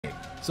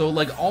So,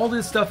 like, all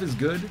this stuff is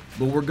good,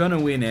 but we're gonna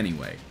win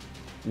anyway.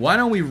 Why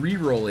don't we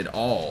re-roll it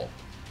all,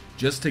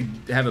 just to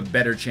have a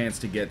better chance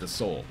to get the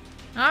soul?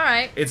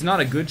 Alright. It's not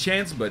a good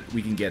chance, but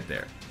we can get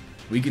there.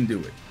 We can do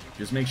it.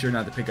 Just make sure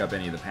not to pick up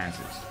any of the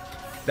passives.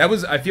 That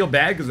was, I feel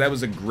bad, because that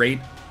was a great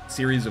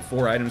series of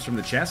 4 items from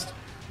the chest,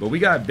 but we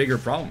got bigger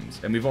problems,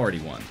 and we've already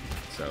won.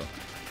 So,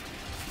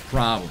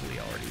 probably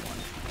already won.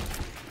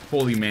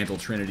 Holy Mantle,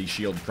 Trinity,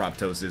 Shield,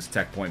 Proptosis,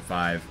 Tech Point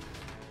 5.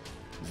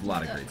 There's a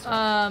lot of great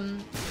stuff.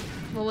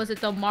 What was it,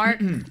 the Mark?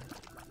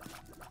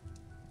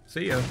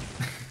 See ya.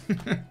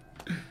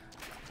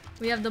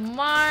 We have the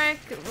Mark,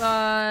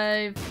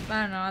 I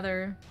don't know,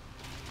 other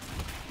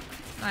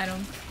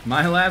items.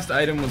 My last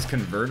item was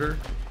Converter.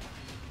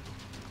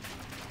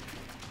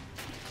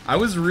 I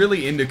was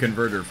really into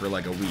Converter for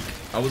like a week.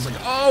 I was like,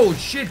 oh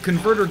shit,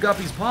 Converter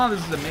Guppy's Paw,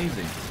 this is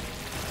amazing.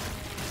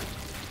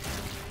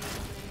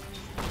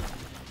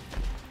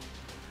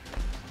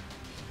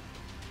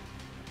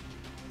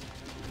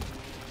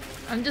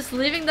 I'm just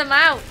leaving them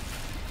out.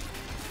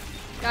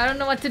 I don't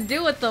know what to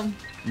do with them.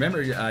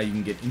 Remember, you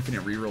can get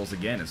infinite rerolls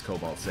again, as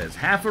Cobalt says.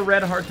 Half a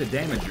red heart to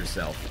damage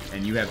yourself,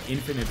 and you have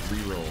infinite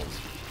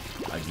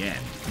rerolls again.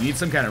 You need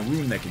some kind of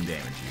room that can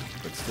damage you,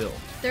 but still.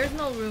 There's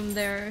no room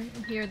there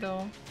here,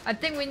 though. I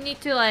think we need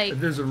to, like... If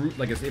there's a room,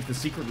 like if the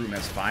secret room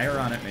has fire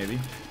on it, maybe.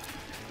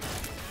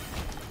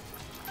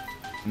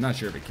 I'm not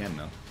sure if it can,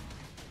 though.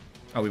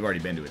 Oh, we've already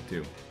been to it,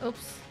 too.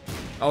 Oops.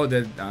 Oh,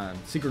 the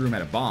secret room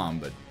had a bomb,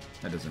 but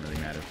that doesn't really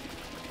matter.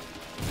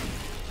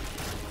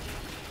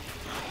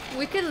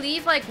 We could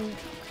leave, like...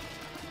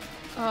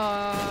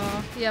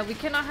 yeah, we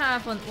cannot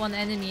have one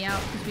enemy out,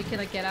 because we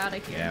cannot get out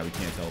of here. Yeah, we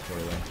can't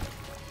teleport away.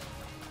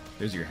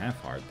 There's your half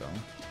heart, though.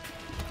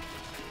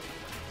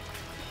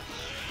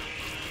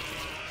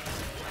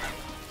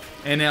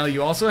 And now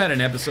you also had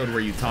an episode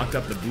where you talked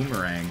up the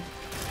boomerang.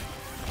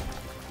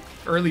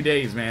 Early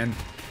days, man.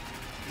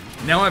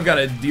 Now I've got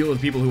to deal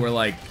with people who are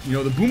like, you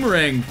know, the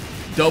boomerang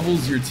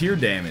doubles your tier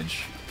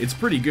damage. It's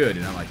pretty good.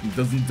 And I'm like, it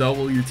doesn't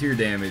double your tier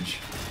damage.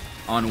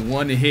 On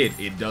one hit,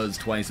 it does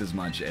twice as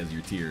much as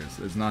your tiers.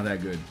 It's not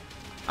that good.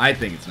 I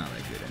think it's not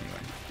that good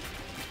anyway.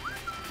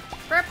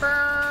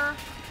 Prepper.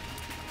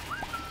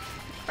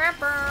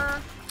 Prepper.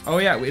 Oh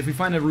yeah, if we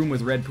find a room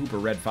with red poop or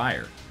red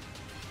fire.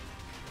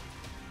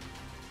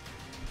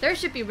 There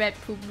should be red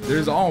poop room.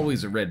 There's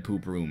always a red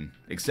poop room,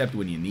 except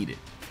when you need it.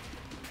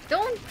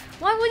 Don't...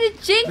 Why would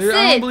it jinx it?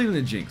 I don't believe in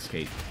the jinx,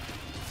 Kate.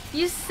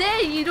 You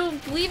say you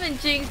don't believe in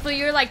jinx, but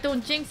you're like,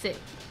 don't jinx it.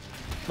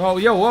 Oh,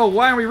 yo, whoa,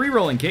 why are we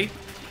re-rolling, Kate?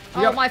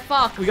 My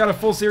fuck. We got a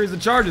full series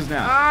of charges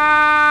now. Ah!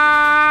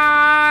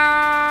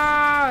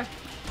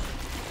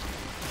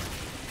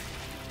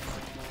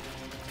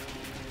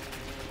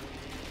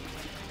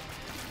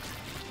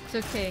 It's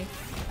okay.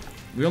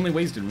 We only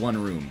wasted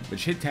one room,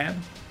 which hit tab.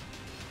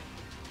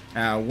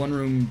 One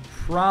room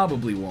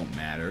probably won't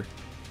matter.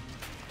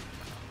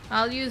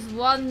 I'll use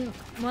one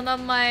of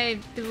my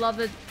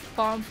beloved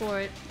bomb for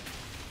it.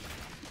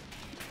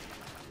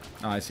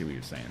 Oh, I see what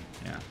you're saying.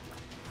 Yeah.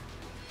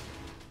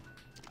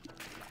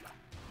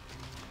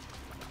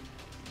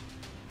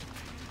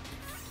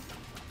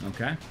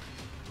 Okay.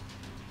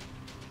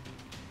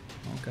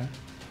 Okay.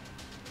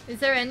 Is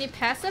there any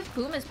passive?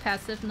 Boom is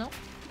passive, no?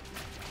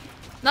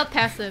 Not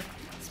passive.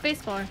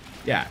 Spacebar.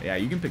 Yeah,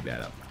 you can pick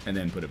that up and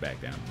then put it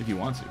back down if you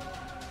want to.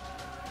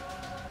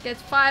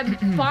 Gets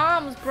 5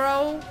 bombs,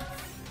 bro.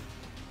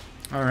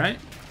 All right.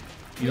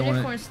 You don't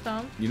Unicorn want to.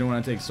 stomp. You don't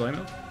want to take soy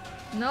milk?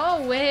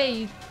 No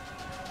way.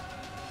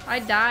 I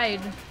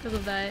died because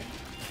of that.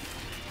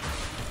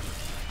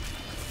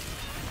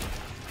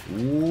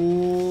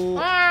 Ooh.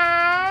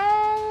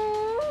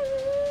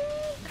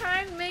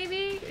 Kind,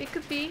 maybe. It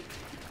could be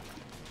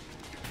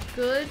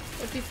good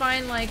if you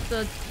find like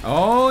the...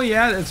 Oh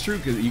yeah, that's true,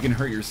 because you can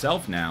hurt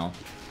yourself now.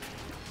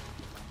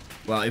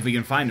 Well, if we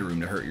can find a room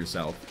to hurt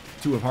yourself.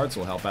 2 of Hearts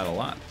will help out a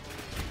lot.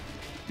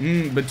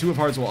 But 2 of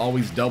Hearts will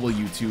always double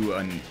you to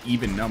an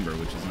even number,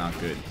 which is not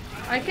good.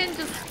 I can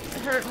just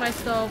hurt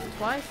myself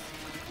twice.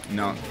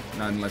 No,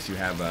 not unless you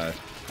have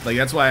like,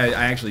 that's why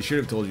I actually should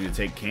have told you to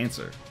take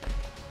Cancer.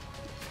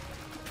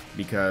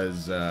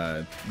 Because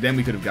then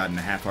we could have gotten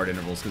the half-heart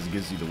intervals, because it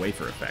gives you the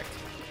wafer effect.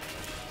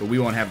 But we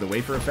won't have the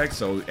wafer effect,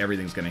 so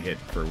everything's going to hit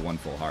for 1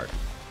 full heart.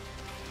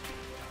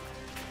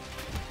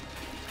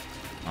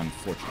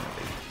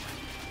 Unfortunately.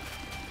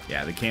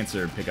 Yeah, the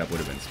Cancer pickup would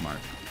have been smart.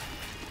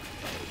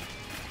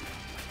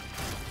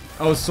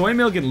 Oh, Soy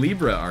Milk and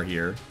Libra are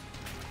here.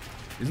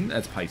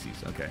 That's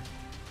Pisces, okay.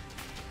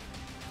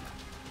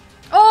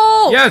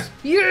 Oh! Yes!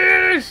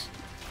 Yes!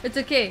 It's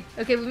okay.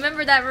 Okay,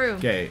 remember that room.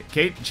 Okay,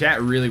 Kate,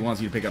 chat really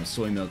wants you to pick up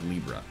Soy Milk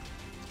Libra.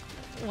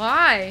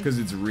 Why? Because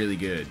it's really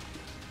good.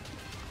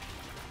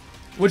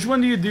 Which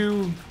one do you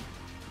do?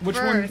 Which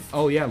one?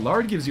 Oh yeah,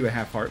 Lard gives you a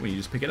half heart when you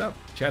just pick it up.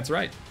 Chat's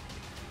right.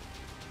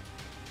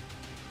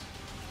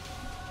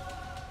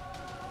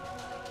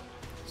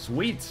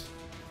 Sweet.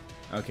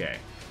 Okay.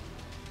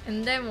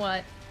 And then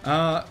what?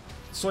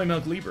 Soy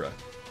Milk Libra.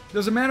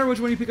 Doesn't matter which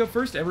one you pick up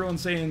first.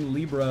 Everyone's saying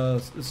Libra,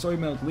 soy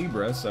milk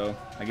Libra, so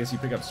I guess you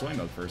pick up soy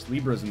milk first.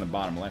 Libra's in the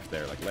bottom left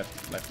there, like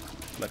left,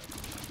 left, left.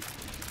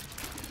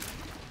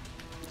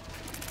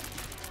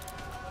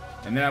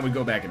 And then I would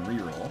go back and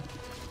re-roll.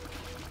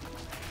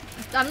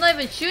 I'm not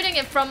even shooting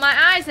it from my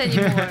eyes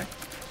anymore.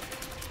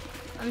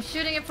 I'm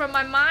shooting it from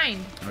my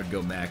mind. I would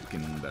go back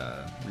and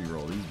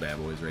re-roll these bad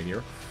boys right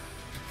here.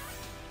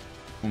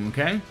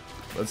 Okay,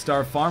 let's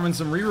start farming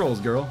some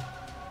re-rolls, girl.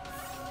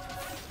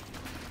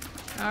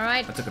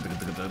 Alright.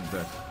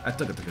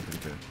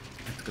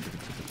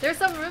 There's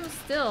some room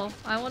still.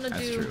 I want to do...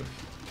 That's true.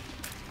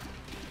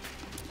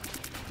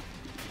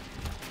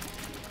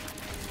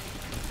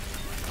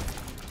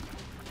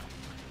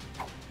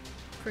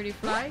 Pretty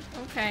fly?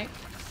 Okay.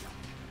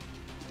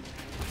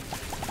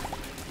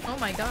 Oh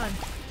my god.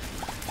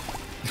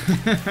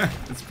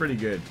 That's pretty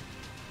good.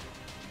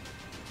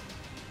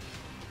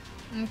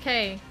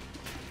 Okay.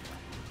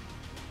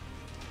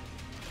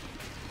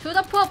 To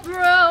the pub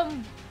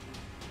room!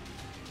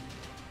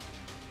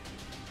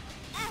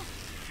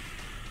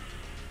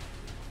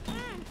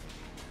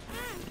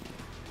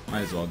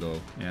 Might as well go,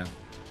 yeah.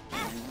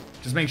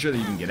 Just make sure that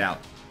you can get out.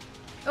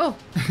 Oh!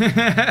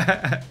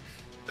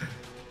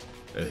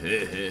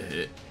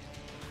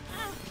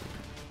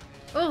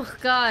 Oh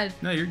god.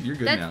 No, you're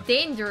good That's now. That's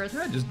dangerous.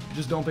 Yeah,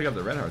 just don't pick up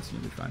the red hearts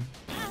and you'll be fine.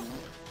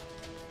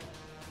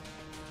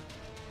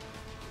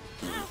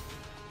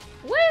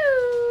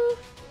 Woo!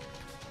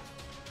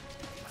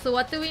 So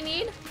what do we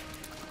need?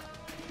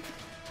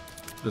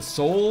 The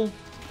soul.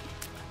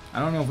 I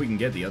don't know if we can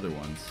get the other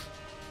ones.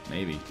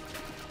 Maybe.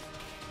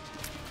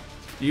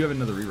 Do you have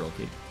another reroll,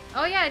 Kate?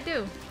 Oh yeah, I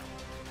do.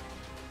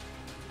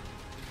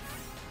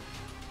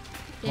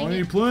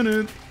 Tiny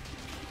planet.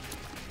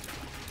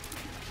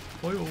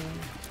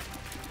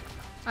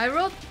 I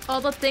wrote all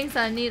the things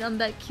I need on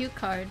that cue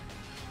card.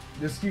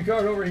 This cue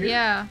card over here?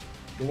 Yeah.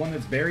 The one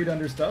that's buried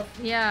under stuff?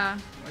 Yeah.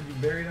 Why'd you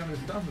bury it under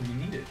stuff if you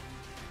need it?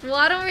 Well,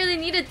 I don't really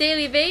need a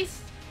daily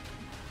base.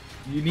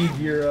 You need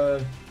your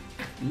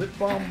lip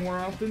balm more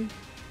often?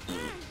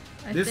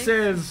 This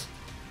says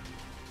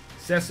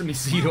sesame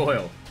seed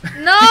oil.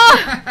 No!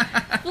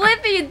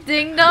 Flippy, you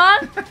ding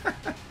dong!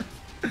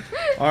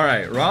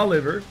 Alright, raw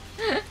liver,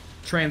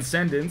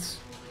 transcendence,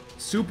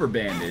 super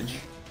bandage,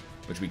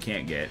 which we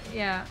can't get.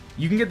 Yeah.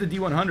 You can get the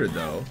D100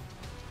 though.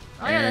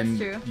 Oh yeah, that's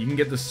true. You can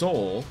get the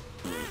soul.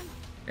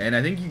 And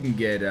I think you can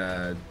get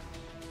well,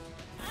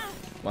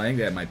 I think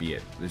that might be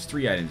it. There's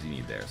 3 items you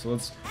need there. So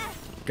let's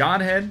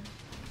Godhead,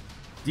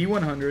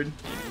 D100,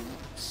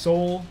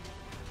 soul,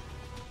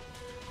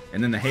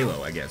 and then the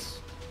halo, I guess.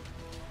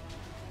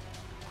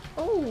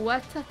 Oh,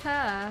 what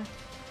ta.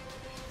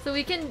 So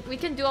we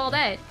can do all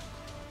that,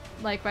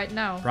 like right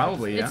now.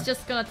 Probably, yeah. It's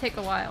just gonna take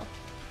a while.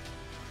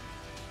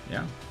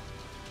 Yeah.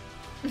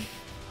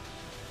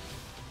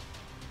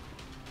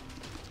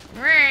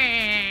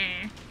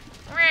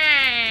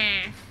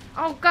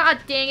 Oh god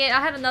dang it,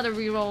 I had another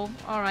reroll.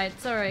 Alright,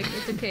 it's alright,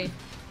 it's okay.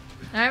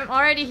 I'm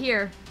already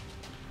here.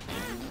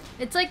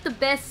 It's like the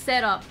best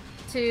setup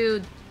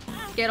to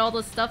get all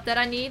the stuff that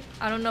I need.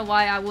 I don't know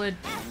why I would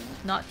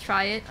not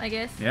try it, I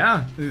guess.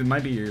 Yeah, it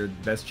might be your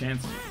best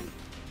chance.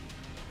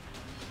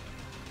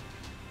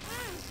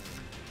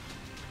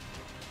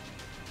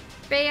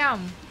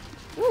 Bam!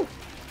 Woo!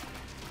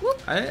 Woo!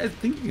 I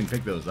think you can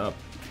pick those up,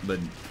 but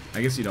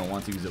I guess you don't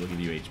want to because it'll give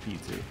you HP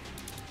too.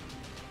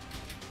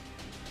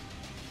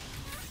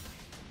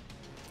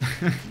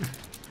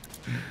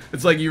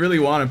 It's like you really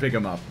want to pick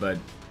them up, but...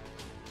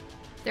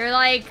 They're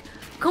like,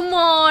 come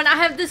on, I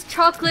have this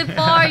chocolate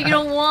bar, you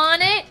don't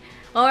want it?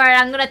 Alright,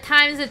 I'm gonna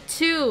times it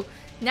 2.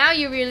 Now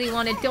you really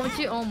want it, don't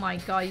you? Oh my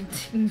god,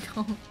 you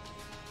don't.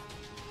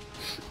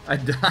 I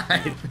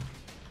died.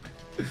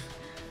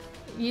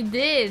 You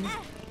did.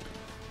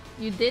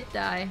 You did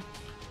die.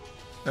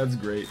 That's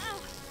great.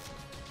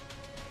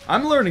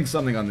 I'm learning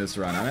something on this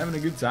run. I'm having a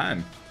good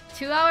time.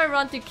 2-hour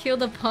run to kill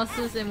the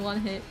bosses in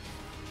 1 hit.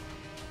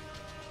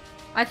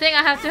 I think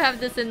I have to have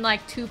this in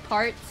like 2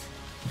 parts.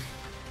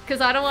 Because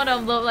I don't want to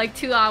upload like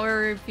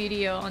 2-hour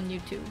video on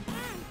YouTube.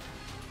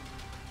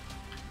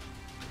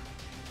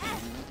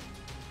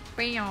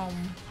 Bam.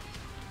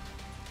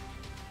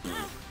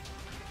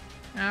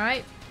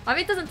 Alright. I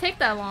mean, it doesn't take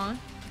that long.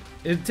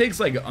 It takes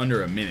like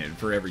under a minute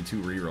for every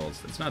 2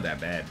 rerolls. It's not that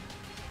bad.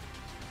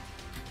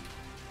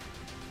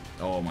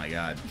 Oh my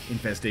god.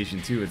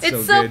 Infestation 2, it's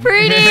so so good.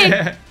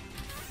 pretty!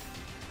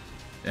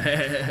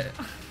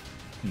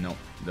 No,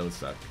 those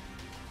suck.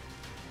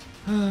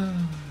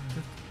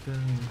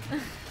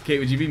 Kate,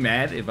 would you be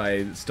mad if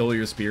I stole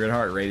your spirit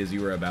heart right as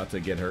you were about to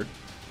get hurt?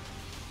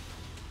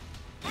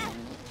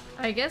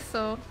 I guess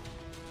so.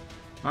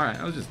 Alright,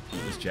 I was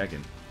just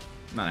checking.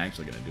 I'm not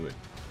actually gonna do it.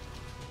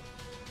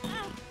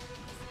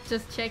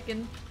 Just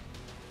checking.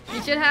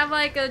 You should have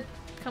like a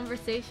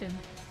conversation.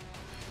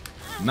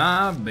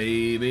 My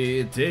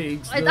baby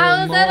takes I the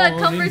thought that a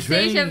morning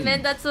conversation train.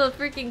 meant that's a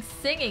freaking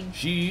singing.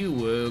 She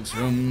works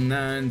from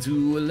 9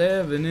 to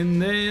 11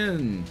 and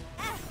then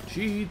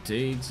she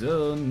takes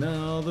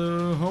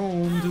another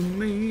home to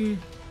me.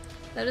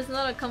 That is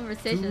not a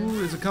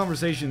conversation. It's a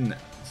conversation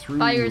through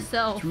by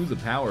yourself. Through the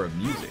power of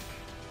music.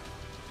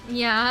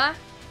 Yeah.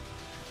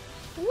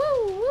 Woo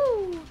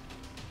woo.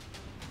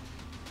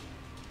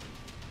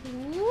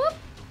 Whoop.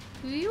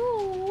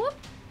 Whoop.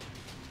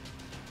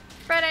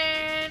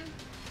 Spreading.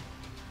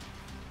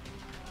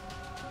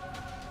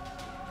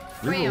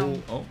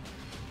 Reroll. Oh.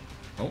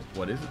 Oh,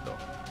 what is it though?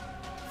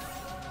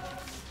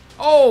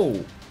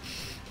 Oh!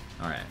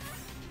 Alright.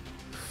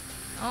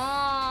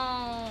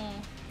 Oh.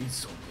 He's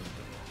so good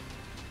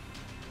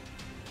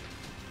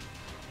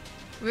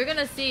though. We're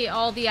gonna see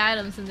all the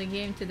items in the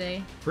game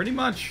today. Pretty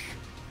much.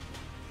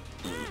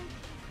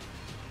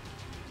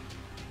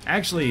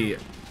 Actually,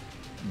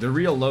 the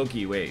real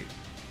Loki, wait.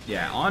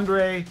 Yeah,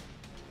 Andre,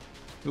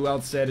 who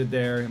else said it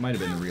there? It might have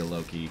been the real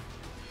Loki.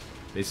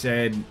 They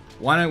said,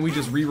 why don't we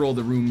just re-roll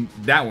the room,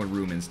 that one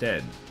room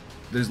instead?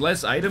 There's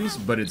less items,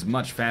 but it's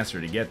much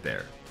faster to get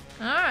there.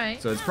 Alright.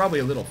 So it's probably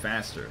a little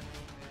faster.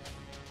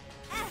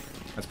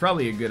 That's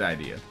probably a good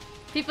idea.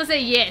 People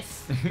say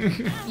yes.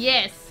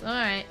 Yes.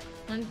 Alright.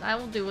 I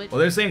will do it. Well,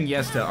 they're saying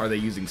yes to are they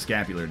using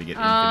scapular to get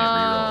infinite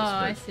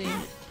rerolls. Oh, I see.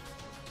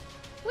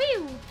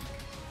 Woo!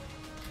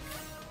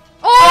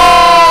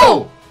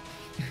 Oh!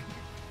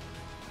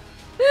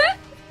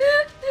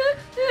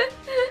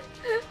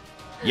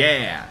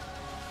 Yeah.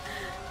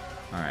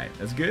 All right,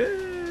 that's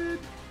good.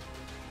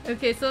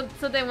 Okay, so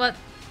then what?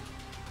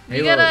 We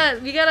Halo.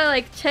 gotta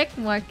like check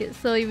mark it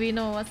so we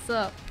know what's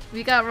up.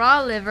 We got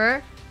raw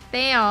liver,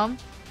 bam,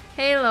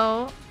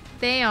 Halo,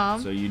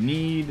 bam. So you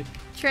need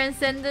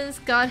Transcendence,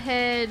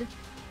 Godhead,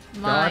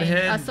 Mind.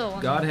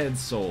 Godhead,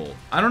 Soul.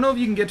 I don't know if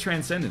you can get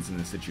Transcendence in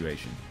this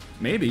situation.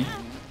 Maybe.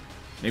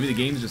 Maybe the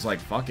game's just like,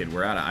 fuck it,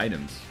 we're out of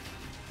items.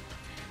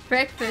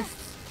 Breakfast.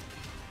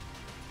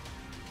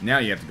 Now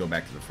you have to go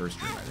back to the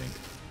first room, I think.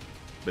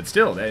 But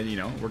still, that, you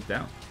know, worked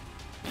out.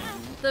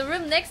 The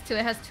room next to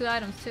it has 2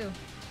 items too.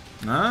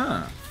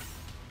 Ah.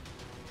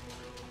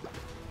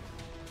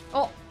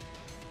 Oh.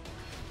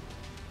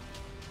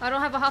 I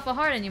don't have a half a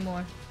heart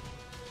anymore.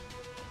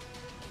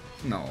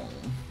 No.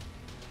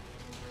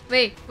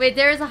 Wait,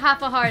 there is a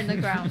half a heart in the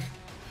ground.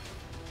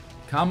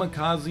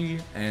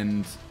 Kamikaze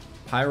and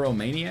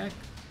Pyromaniac?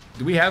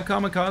 Do we have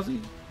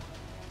Kamikaze?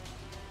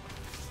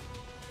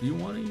 Do you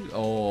want to use?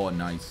 Oh,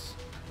 nice.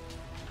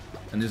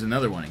 And there's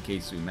another one in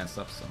case we mess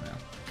up somehow.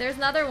 There's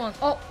another one.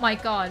 Oh my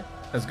god.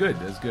 That's good,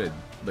 that's good.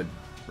 But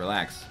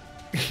relax.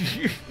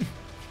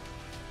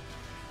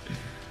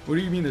 What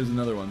do you mean there's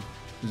another one?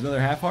 There's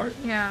another half heart?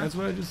 Yeah. That's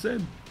what I just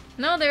said.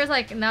 No, there's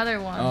like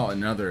another one. Oh,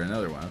 another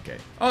one. Okay.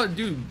 Oh,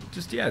 dude,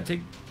 just yeah,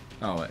 take.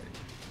 Oh,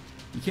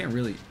 you can't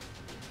really.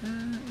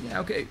 Yeah.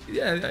 Okay.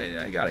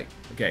 Yeah, I got it.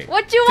 Okay.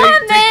 What you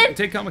want, man?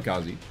 Take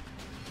Kamikaze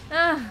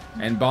Ugh.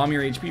 and bomb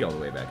your HP all the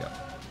way back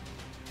up,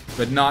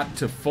 but not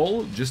to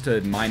full, just to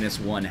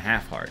 -1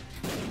 half heart.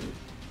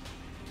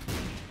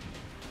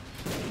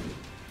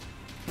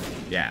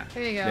 Yeah.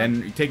 There you go.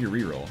 Then you take your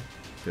reroll,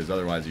 because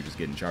otherwise you're just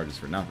getting charges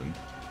for nothing.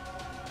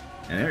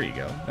 And there you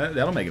go.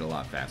 That'll make it a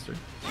lot faster.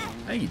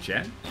 Thank you,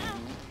 chat.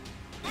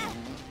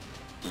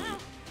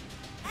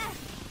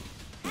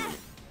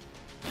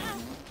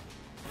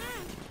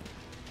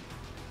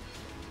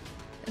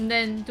 And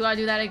then, do I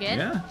do that again?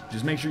 Yeah.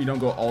 Just make sure you don't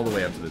go all the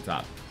way up to the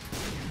top.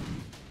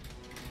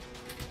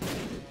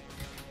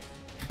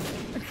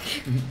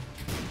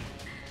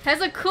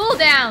 Has a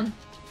cooldown.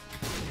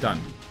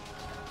 Done.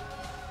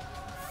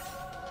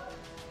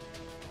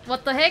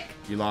 What the heck?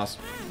 You lost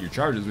your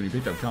charges when you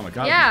picked up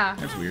Kamikaze. Yeah.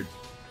 That's weird.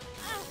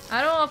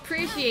 I don't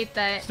appreciate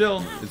that.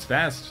 Still, it's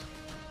fast.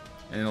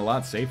 And a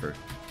lot safer.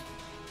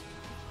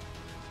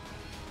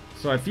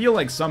 So I feel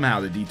like somehow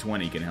the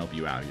D20 can help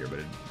you out here, but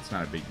it's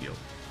not a big deal.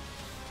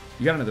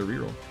 You got another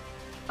reroll.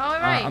 All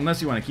right.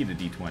 Unless you want to keep the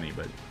D20,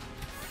 but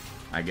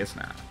I guess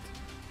not.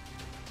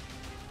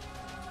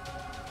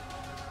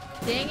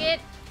 Dang it.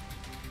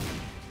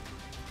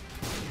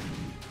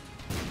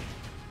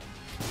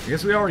 I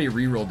guess we already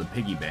rerolled the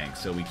piggy bank,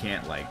 so we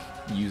can't, like,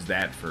 use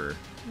that for,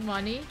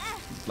 Money.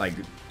 like,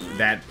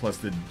 that plus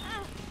the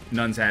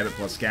Nun's Habit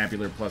plus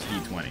Scapular plus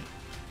D20.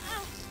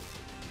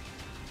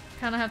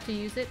 Kind of have to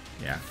use it.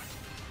 Yeah.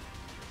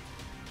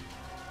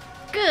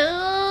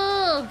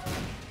 Cool.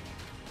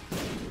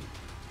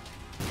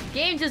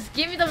 Game, just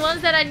give me the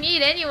ones that I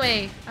need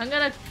anyway. I'm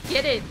gonna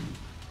get it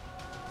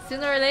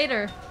sooner or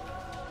later.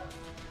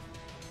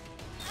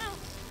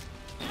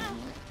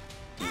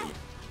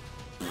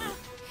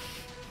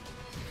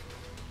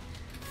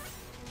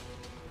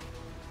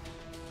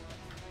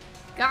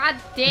 God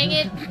dang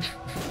it.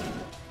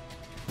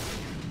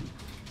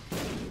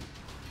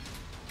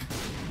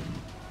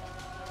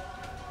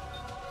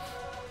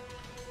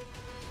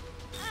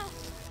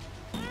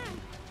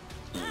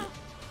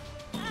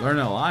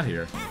 Learning a lot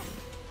here.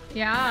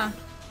 Yeah.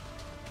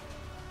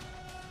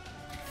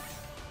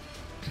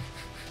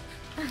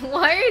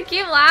 Why do you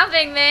keep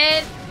laughing,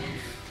 man?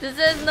 This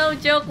is no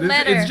joke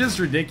matter. It's just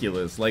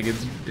ridiculous. Like,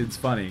 it's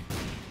funny.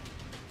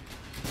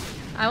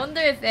 I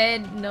wonder if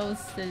Ed knows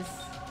this.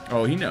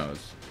 Oh, he knows.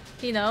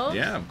 He knows?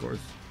 Yeah, of course.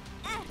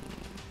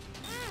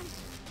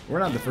 We're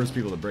not the first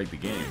people to break the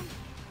game.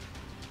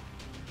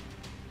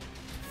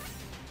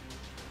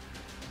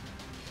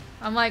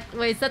 I'm like,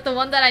 wait, is that the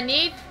one that I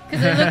need?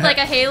 Because it looked like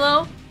a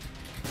halo.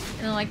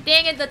 And I'm like,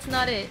 dang it, that's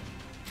not it.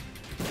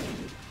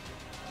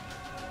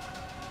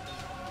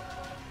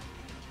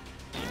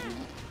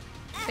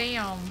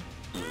 Bam.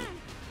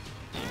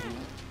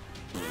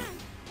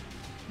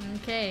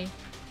 Okay.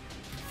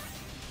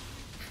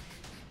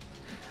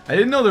 I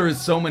didn't know there was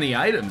so many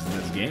items in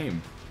this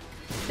game.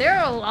 There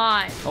are a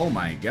lot. Oh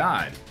my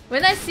god.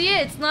 When I see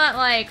it, it's not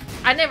like,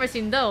 I've never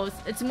seen those.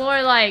 It's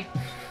more like,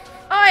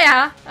 oh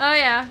yeah,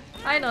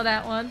 I know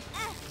that one.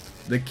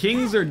 The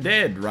Kings are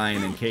dead,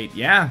 Ryan and Kate.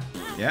 Yeah,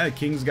 the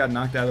Kings got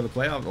knocked out of the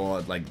playoffs.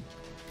 Well, like,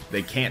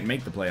 they can't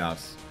make the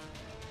playoffs.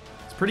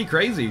 It's pretty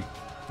crazy.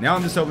 Now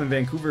I'm just hoping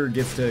Vancouver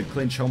gets to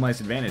clinch home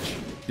ice advantage.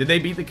 Did they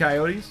beat the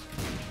Coyotes?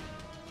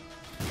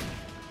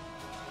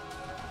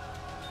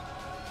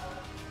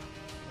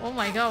 Oh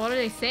my god, what are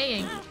they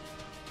saying?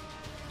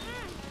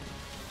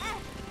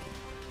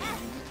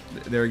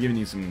 They were giving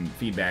you some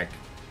feedback.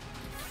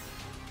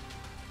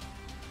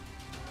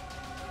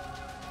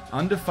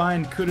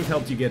 Undefined could have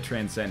helped you get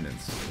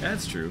Transcendence.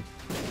 That's true.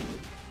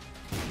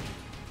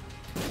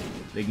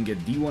 They can get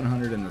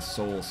D100 in the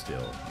Soul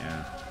still.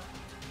 Yeah.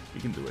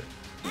 We can do it.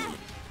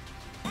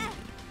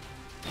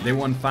 They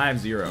won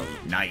 5-0.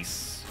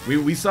 Nice.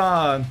 We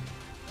saw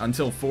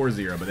until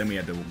 4-0, but then we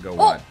had to go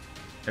what?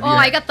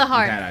 I got the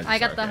heart. I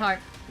got the heart.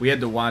 We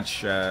had to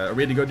watch, or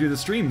we had to go do the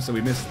stream, so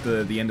we missed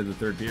the end of the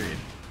third period.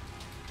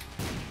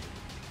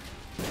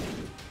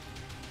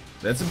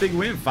 That's a big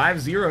win,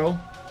 5-0.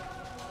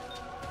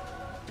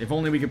 If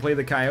only we could play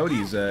the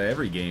Coyotes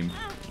every game.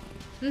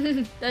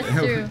 That's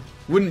true.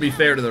 Wouldn't be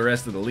fair to the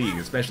rest of the league,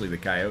 especially the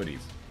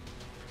Coyotes.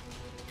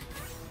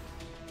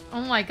 Oh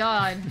my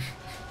god.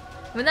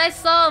 When I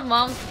saw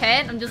Mom's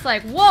pet, I'm just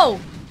like, whoa!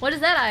 What is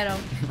that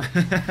item?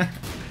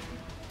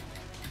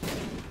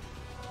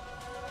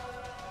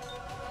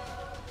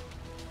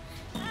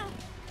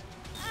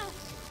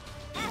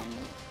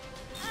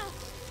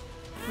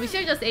 We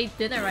should just ate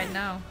dinner right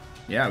now.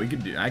 Yeah, we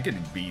could do. I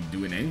could be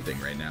doing anything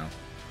right now.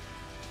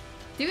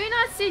 Did we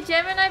not see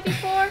Gemini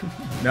before?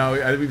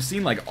 No, we've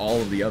seen like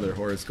all of the other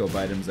horoscope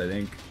items, I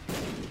think.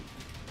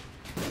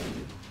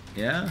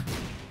 Yeah.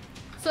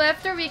 So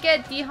after we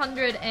get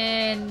D100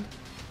 and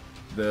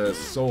the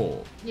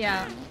Soul.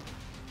 Yeah.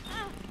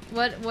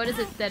 What is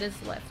it that is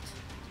left?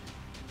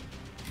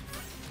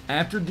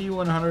 After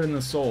D100 and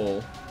the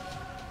Soul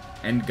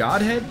and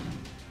Godhead?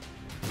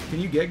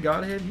 Can you get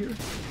Godhead here?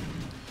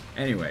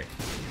 Anyway.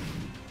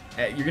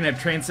 You're gonna have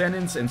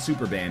Transcendence and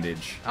Super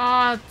Bandage.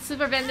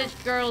 Super Bandage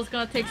girl is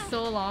gonna take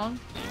so long.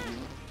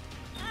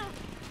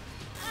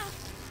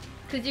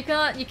 Cause you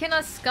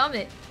cannot scum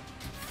it.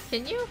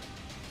 Can you?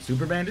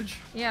 Super Bandage?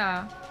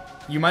 Yeah.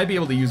 You might be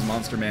able to use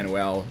Monster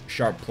Manuel,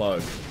 Sharp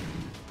Plug,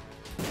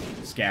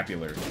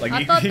 Scapular.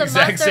 Like the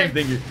exact same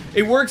thing.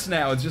 It works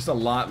now, it's just a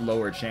lot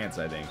lower chance,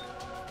 I think.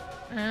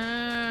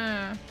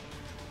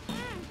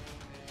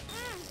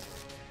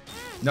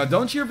 Now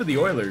don't cheer for the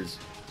Oilers.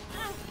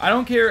 I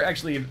don't care,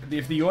 actually,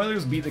 if the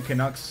Oilers beat the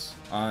Canucks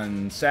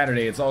on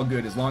Saturday, it's all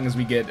good as long as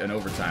we get an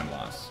overtime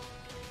loss.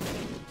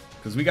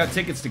 Because we got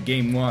tickets to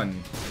Game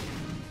 1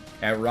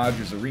 at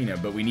Rogers Arena,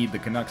 but we need the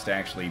Canucks to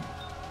actually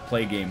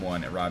play Game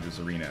 1 at Rogers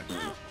Arena.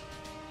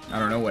 I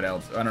don't know what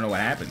else. I don't know what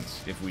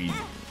happens if you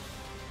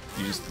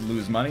just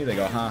lose money, they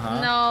go, ha.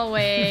 No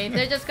way.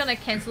 They're just gonna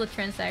cancel the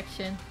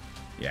transaction.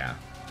 Yeah.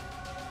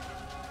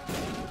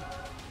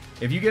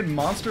 If you get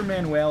Monster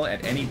Manuel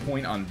at any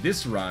point on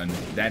this run,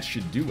 that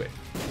should do it,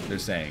 they're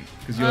saying.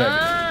 Because you'll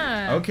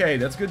have... Okay,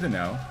 that's good to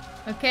know.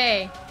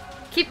 Okay.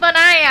 Keep an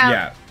eye out.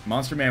 Yeah,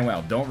 Monster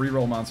Manuel. Don't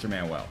reroll Monster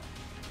Manuel.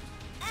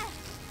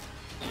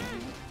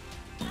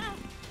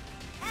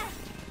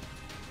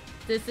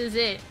 This is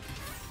it.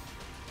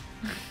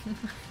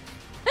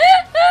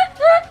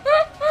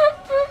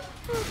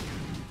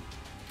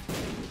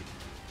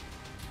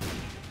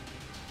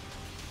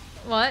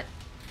 What?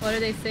 What are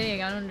they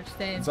saying? I don't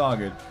understand. It's all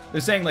good.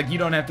 They're saying, like, you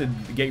don't have to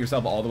get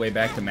yourself all the way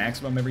back to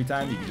maximum every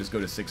time. You can just go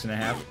to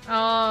 6.5.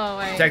 Oh,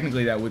 right.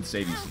 Technically, that would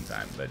save you some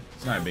time, but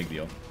it's not a big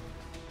deal.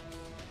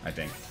 I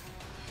think.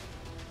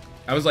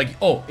 I was like,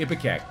 oh,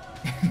 Ipecac.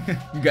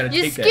 You gotta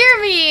take that. You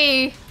scare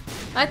me!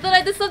 I thought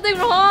I did something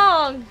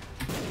wrong!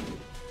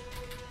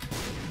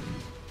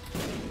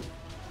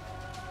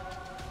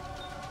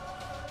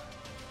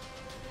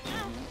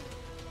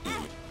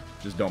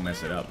 Just don't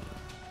mess it up.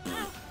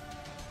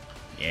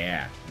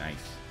 Yeah, nice.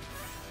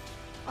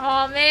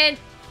 Oh man.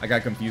 I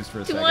got confused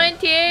for a second.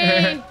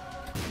 20!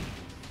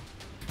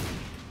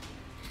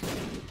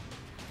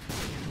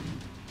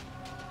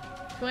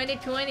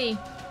 2020.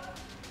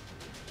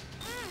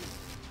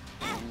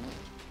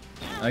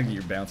 I like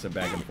you're bouncing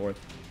back and forth.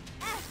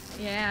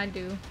 Yeah, I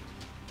do.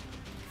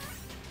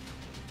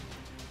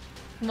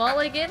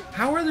 Mulligan?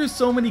 How are there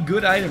so many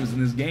good items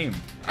in this game?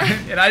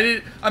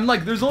 I'm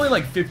like, there's only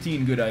like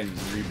 15 good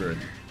items in Rebirth.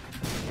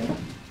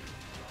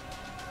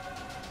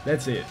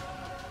 That's it.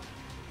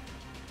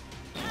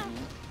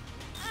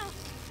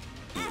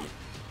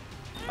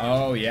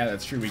 Oh yeah,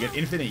 that's true. We get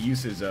infinite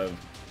uses of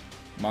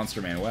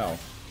Monster Manuel.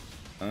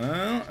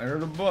 I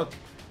heard a book.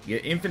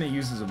 Get infinite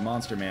uses of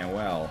Monster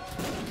Manuel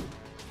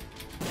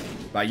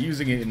by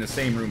using it in the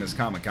same room as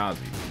Kamikaze.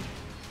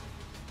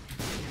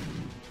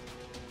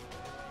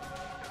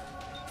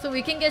 So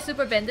we can get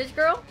Super Bandage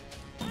Girl?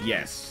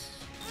 Yes.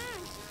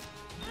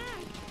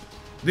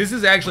 This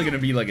is actually going to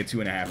be like a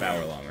 2.5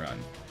 hour long run.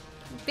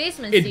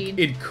 Basement Seed.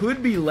 It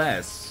could be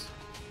less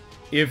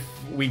if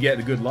we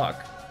get good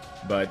luck,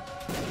 but...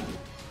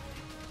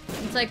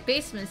 It's like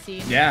Basement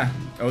Seed. Yeah.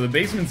 Oh, the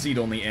Basement Seed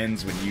only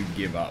ends when you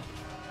give up.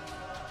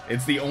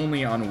 It's the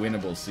only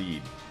unwinnable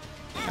seed,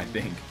 I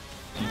think.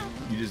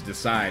 You just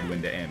decide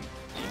when to end.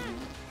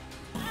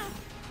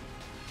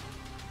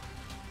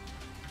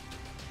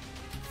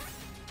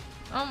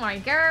 Oh my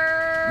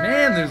god!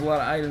 Man, there's a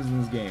lot of items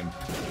in this game.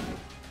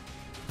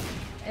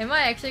 Am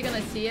I actually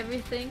gonna see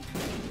everything?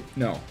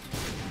 No.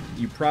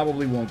 You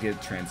probably won't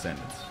get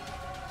Transcendence.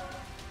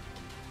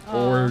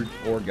 Oh.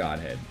 Or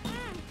Godhead.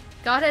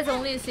 God has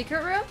only a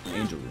secret room?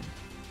 Angel room.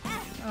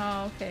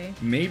 Oh, okay.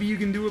 Maybe you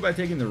can do it by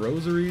taking the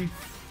Rosary.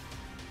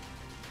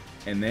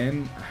 And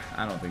then...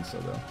 I don't think so,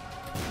 though.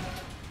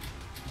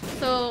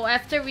 So,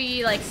 after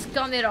we, like,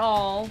 scum it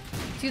all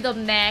to the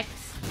max,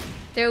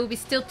 there will be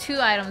still 2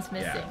 items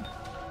missing. Yeah.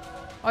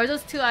 Are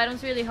those 2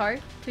 items really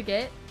hard to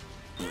get?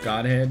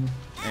 Godhead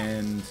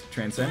and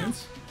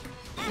Transcendence?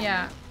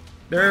 Yeah.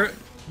 They're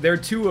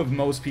 2 of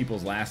most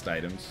people's last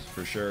items,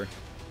 for sure.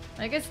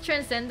 I guess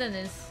Transcendent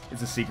is...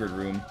 It's a secret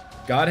room.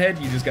 Godhead,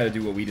 you just gotta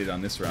do what we did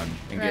on this run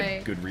and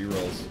Right. get good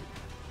rerolls.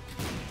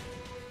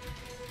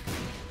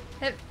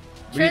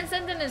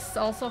 Transcendent is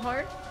also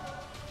hard?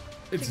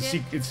 It's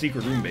it's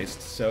secret room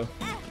based, so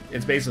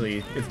it's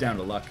basically down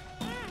to luck.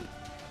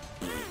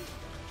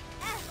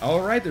 All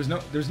right,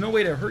 there's no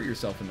way to hurt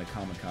yourself in the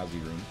Kamikaze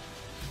room.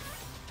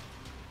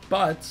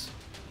 But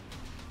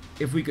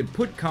if we could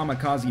put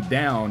Kamikaze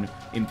down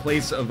in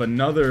place of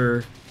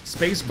another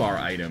spacebar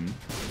item.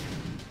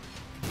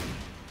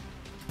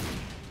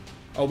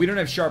 Oh, we don't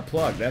have Sharp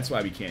Plug. That's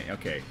why we can't.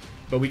 Okay,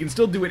 but we can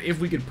still do it if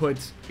we could put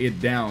it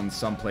down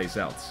someplace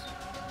else.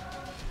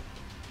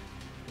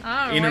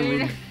 I In don't a know.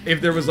 room,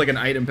 if there was like an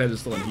item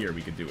pedestal in here,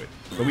 we could do it.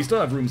 But we still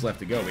have rooms left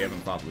to go. We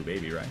haven't fought Blue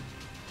Baby, right?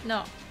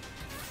 No.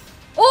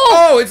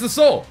 Oh, it's the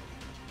soul.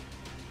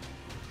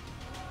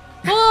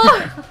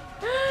 Oh!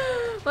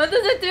 What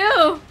does it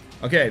do?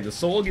 Okay, the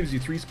soul gives you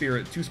two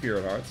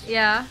spirit hearts.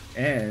 Yeah.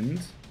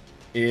 And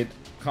it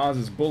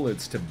causes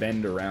bullets to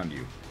bend around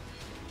you.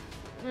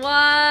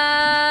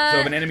 What? So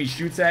if an enemy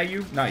shoots at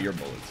you, not your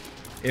bullets.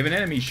 If an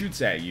enemy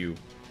shoots at you,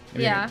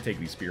 maybe I can take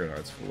these spirit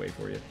hearts away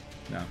for you.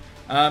 No.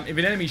 If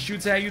an enemy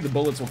shoots at you, the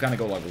bullets will kind of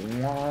go like.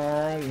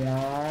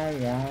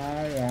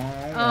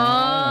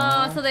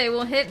 Oh, so they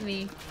won't hit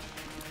me.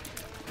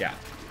 Yeah.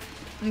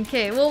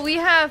 Okay. Well, we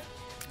have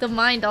the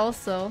mind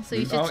also, so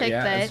you should check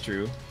yeah, that. that's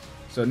true.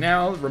 So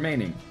now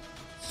remaining.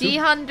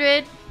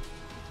 D100.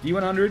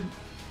 D100,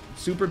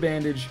 Super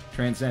Bandage,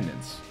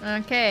 Transcendence.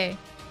 Okay.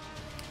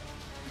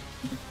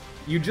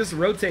 You just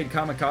rotate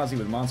Kamikaze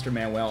with Monster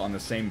Manuel on the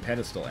same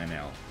pedestal,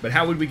 NL. But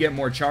how would we get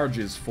more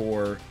charges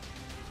for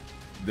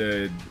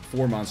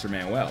Monster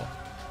Manuel?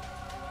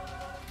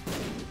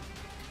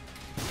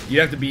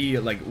 You'd have to be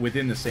like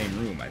within the same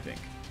room, I think.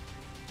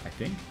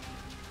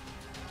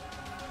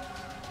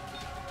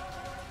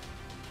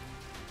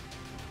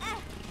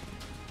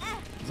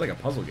 It's like a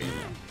puzzle game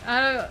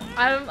now.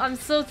 I'm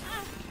so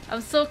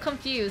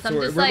confused. So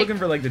we're looking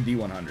for like the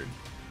D100.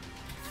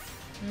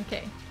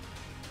 Okay.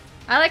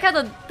 I like how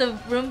the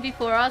room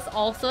before us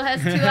also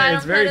has 2 items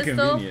It's very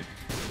pedestal. convenient.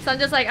 So I'm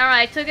just like,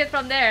 alright, I took it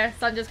from there,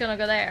 so I'm just gonna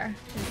go there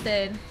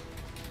instead.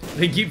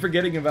 They keep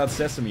forgetting about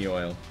sesame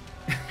oil.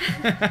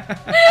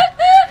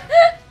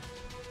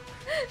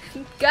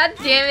 God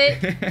damn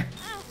it.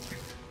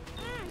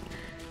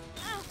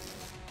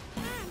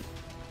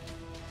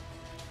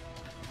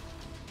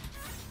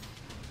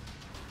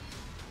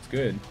 It's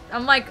good.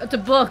 I'm like, the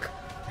book.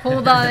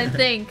 Hold on and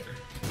think.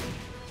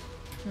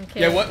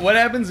 Okay. Yeah, what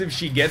happens if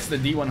she gets the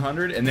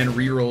D100 and then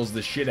rerolls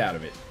the shit out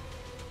of it?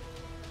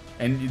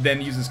 And then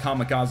uses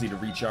Kamikaze to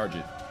recharge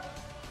it?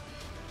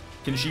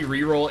 Can she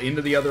reroll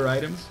into the other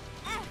items?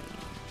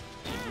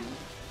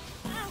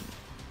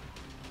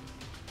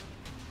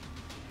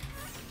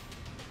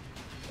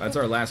 That's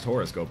our last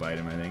horoscope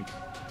item, I think.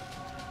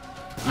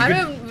 I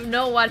don't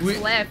know what's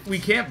left. We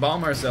can't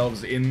bomb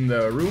ourselves in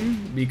the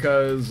room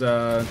because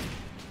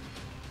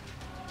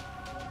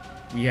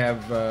we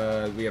have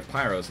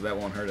pyro, so that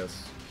won't hurt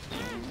us.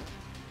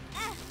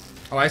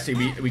 Oh, I see.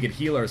 We could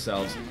heal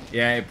ourselves.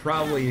 Yeah, it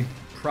probably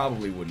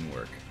wouldn't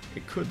work.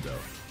 It could though.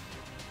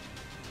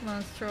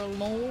 Monster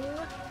alone.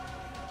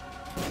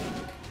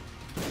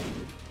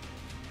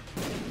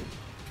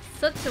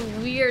 Such a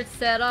weird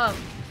setup.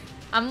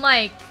 I'm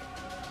like,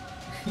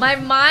 my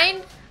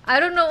mind, I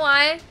don't know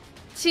why.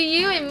 To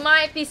you, it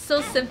might be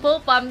so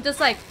simple, but I'm just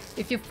like,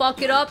 if you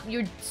fuck it up,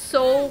 you're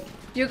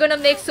gonna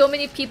make so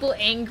many people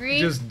angry.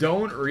 Just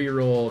don't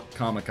reroll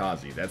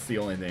Kamikaze. That's the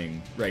only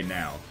thing right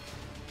now.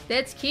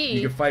 That's key.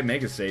 You could fight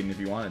Mega Satan if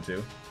you wanted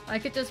to. I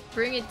could just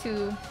bring it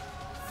to...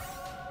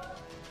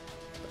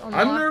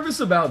 I'm nervous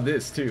about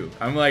this too.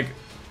 I'm like,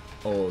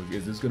 Oh,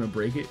 is this gonna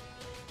break it?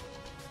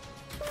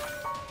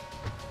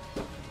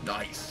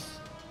 Nice.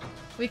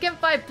 We can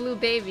fight Blue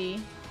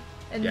Baby.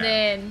 And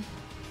then...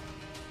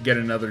 get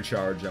another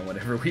charge on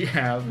whatever we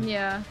have.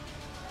 Yeah.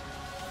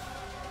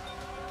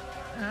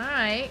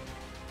 Alright.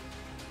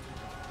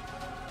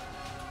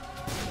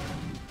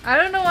 I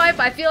don't know why,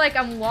 but I feel like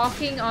I'm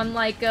walking on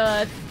like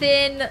a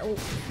thin,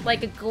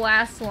 like a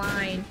glass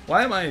line.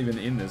 Why am I even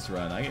in this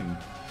run? I can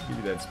give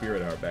you that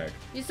spirit heart back.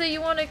 You say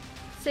you want to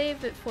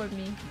save it for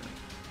me.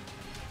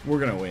 We're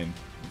gonna win.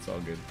 It's all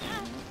good.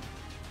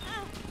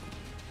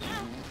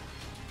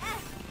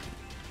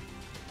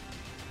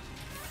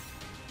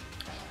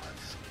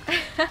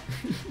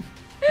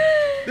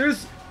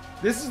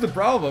 This is the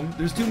problem.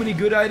 There's too many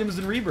good items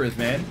in Rebirth,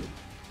 man.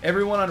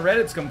 Everyone on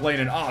Reddit's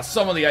complaining, oh,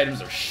 some of the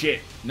items are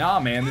shit. Nah,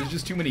 man, there's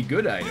just too many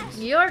good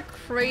items. You're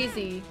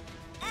crazy.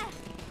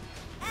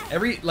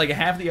 Like,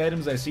 half the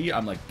items I see,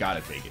 I'm like, gotta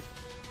take it.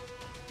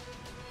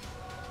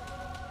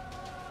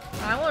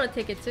 I want to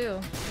take it too.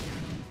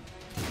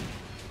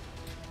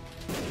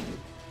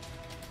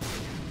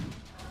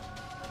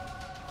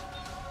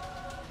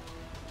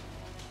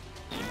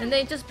 And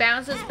then it just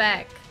bounces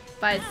back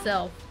by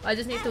itself. I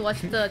just need to watch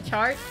the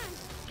chart.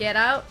 Get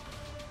out.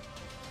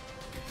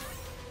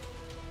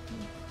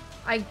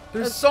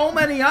 There's so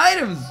many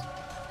items!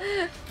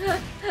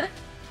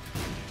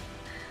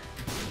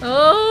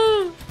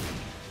 Oh!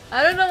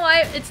 I don't know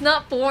why it's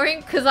not boring,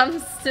 because I'm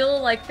still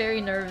like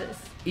very nervous.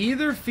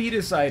 Either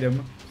fetus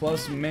item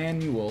plus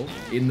manual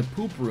in the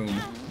poop room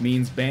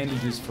means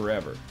bandages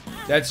forever.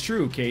 That's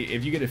true, Kate.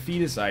 If you get a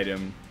fetus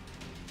item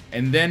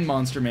and then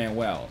Monster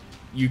Manuel,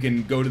 you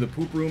can go to the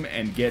poop room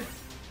and get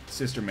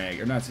Sister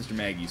Mag, or not Sister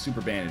Maggie,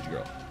 Super Bandage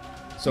Girl.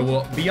 So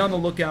we'll be on the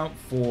lookout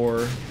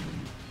for...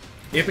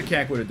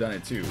 Ipecac would have done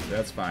it too.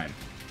 That's fine.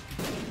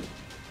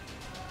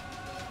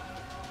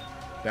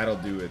 That'll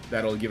do it.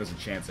 That'll give us a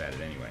chance at it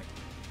anyway.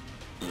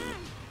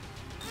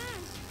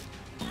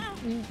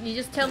 You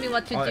just tell me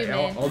what to do,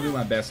 man. I'll do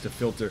my best to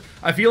filter.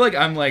 I feel like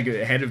I'm like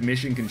head of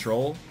mission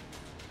control.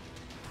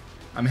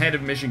 I'm head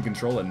of mission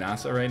control at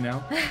NASA right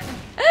now.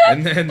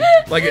 And then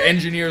like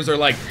engineers are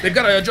like, they've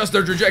got to adjust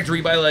their trajectory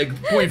by like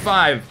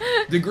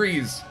 0.5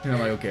 degrees. And I'm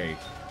like, okay,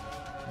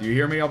 do you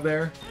hear me up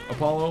there,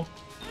 Apollo?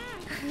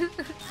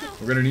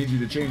 We're gonna need you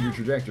to change your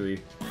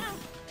trajectory.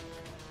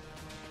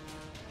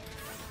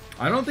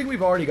 I don't think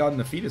we've already gotten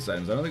the fetus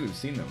items. I don't think we've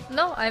seen them.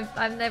 No,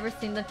 I've never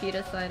seen the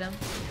fetus item.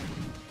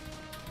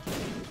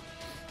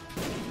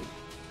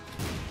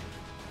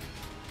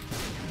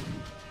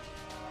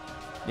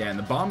 Yeah, and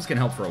the bombs can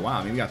help for a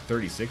while. I mean, we got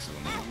 36 of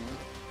them.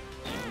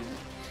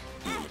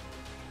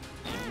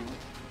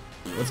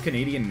 What's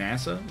Canadian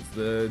NASA? It's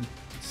the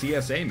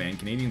CSA, man.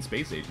 Canadian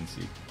Space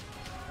Agency.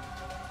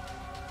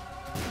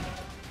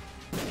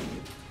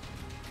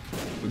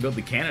 We built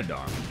the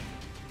Canadarm.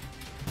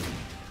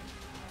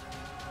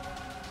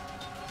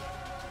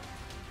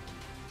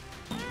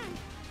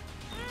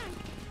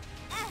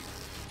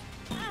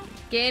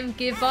 Game,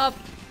 give up.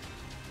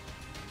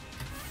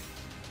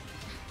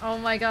 Oh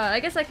my god,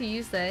 I guess I could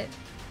use that.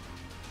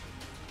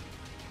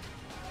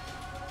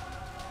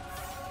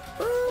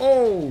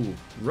 Oh,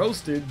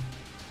 roasted.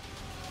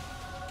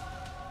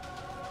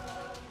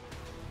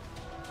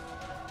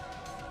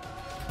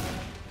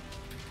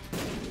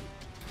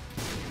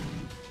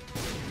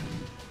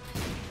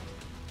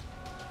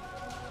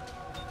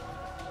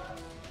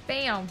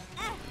 Bam.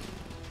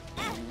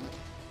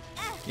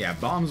 Yeah,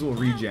 bombs will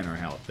regen our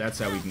health. That's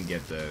how we can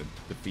get the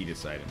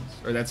fetus items.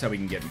 Or that's how we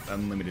can get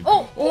unlimited...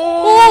 Oh!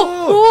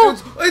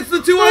 Oh! It's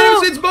the two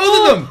items! It's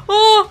both of them!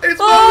 It's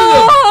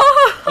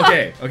both of them!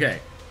 Okay, okay.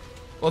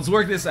 Let's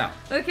work this out.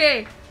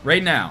 Okay.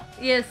 Right now.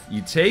 Yes.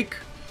 You take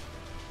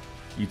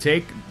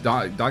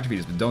Dr.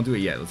 Fetus, but don't do it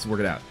yet. Let's work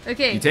it out.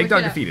 Okay. You take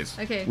Dr. Fetus.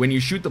 Okay. When you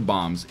shoot the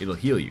bombs, it'll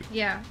heal you.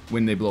 Yeah.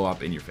 When they blow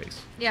up in your face.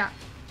 Yeah.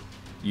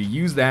 You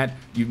use that,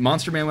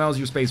 Monster Manuel is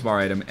your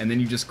spacebar item, and then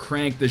you just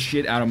crank the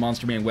shit out of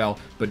Monster Manuel,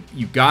 but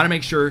you gotta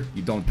make sure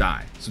you don't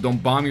die. So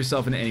don't bomb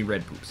yourself into any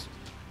red poops.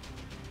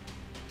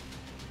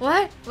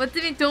 What? What do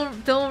you mean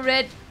don't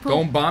red poop?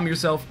 Don't bomb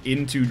yourself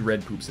into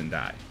red poops and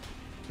die.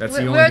 That's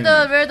the only where thing.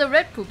 Where the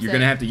red poops You're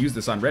gonna have to use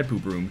this on red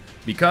poop room,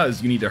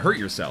 because you need to hurt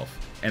yourself,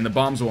 and the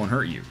bombs won't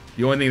hurt you.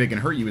 The only thing that can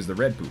hurt you is the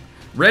red poop.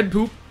 Red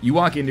poop, you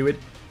walk into it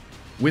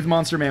with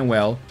Monster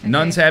Manuel, okay.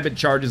 Nun's Habit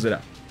charges it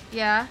up.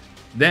 Yeah.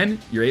 Then,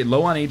 you're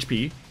low on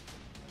HP,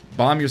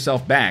 bomb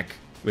yourself back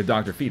with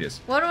Dr.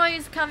 Fetus. What do I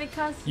use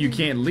kamikaze? You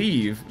can't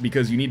leave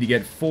because you need to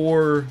get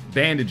 4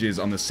 bandages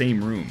on the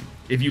same room.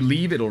 If you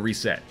leave, it'll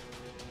reset.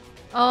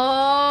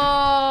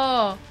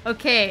 Oh,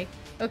 okay,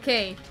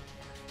 okay.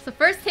 So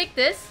first take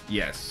this.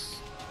 Yes.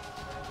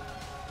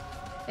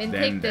 And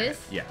then take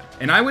this. Yeah,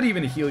 and I would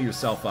even heal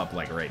yourself up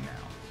like right now.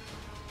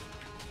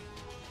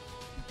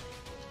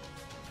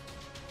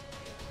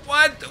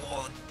 What?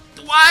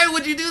 Why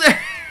would you do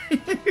that?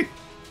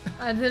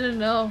 I didn't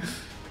know.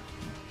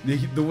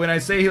 When I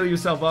say heal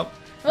yourself up...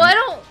 Well, I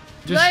don't...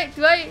 Do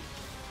I...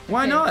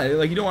 Why not?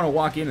 Like, you don't want to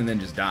walk in and then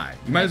just die.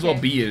 You might as well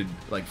be at,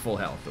 like, full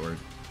health or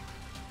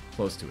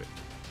close to it.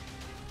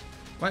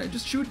 Why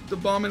just shoot the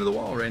bomb into the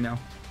wall right now?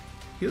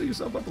 Heal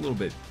yourself up a little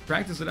bit.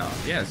 Practice it out.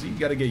 Yeah, so you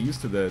gotta get used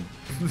to the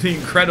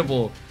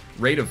incredible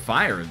rate of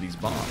fire of these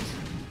bombs.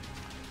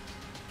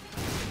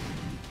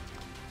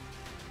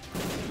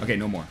 Okay,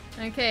 no more.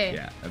 Okay.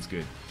 Yeah, that's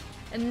good.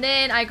 And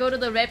then I go to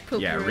the red poop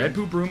room. Yeah, red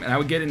poop room, and I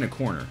would get in a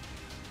corner.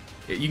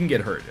 You can get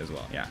hurt as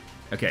well. Yeah.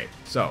 Okay,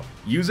 so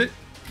use it,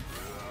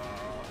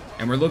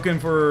 and we're looking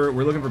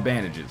for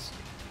bandages.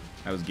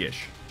 That was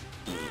Gish.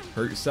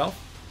 Hurt yourself.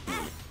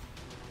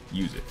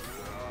 Use it.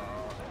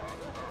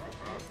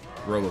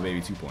 Robo Baby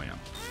 2.0.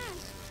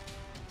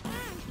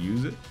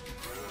 Use it.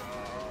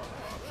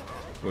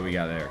 What do we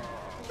got there?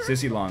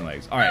 Sissy long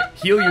legs. All right,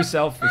 heal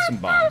yourself with some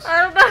bombs.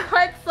 I don't know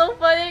why it's so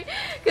funny,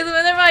 because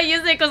whenever I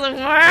use it, it goes like...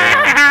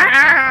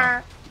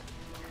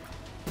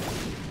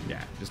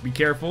 Yeah, just be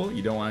careful.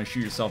 You don't want to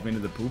shoot yourself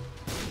into the poop.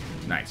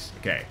 Nice.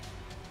 Okay.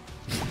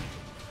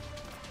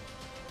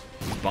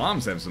 These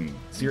bombs have some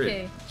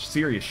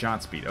serious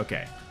shot speed.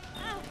 Okay.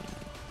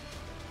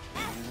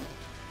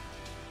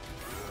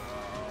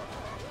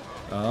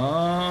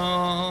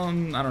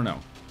 I don't know.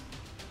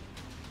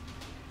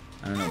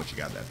 I don't know what you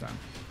got that time.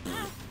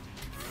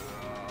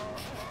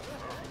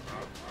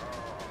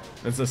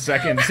 That's a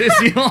second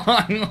Sissy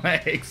long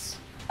legs.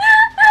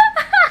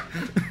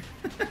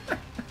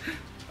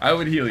 I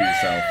would heal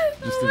yourself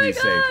just to be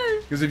safe.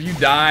 Because if you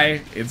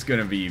die, it's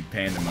gonna be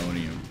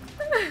pandemonium.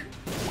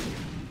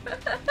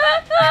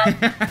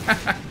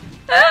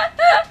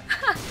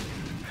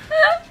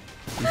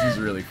 This is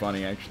really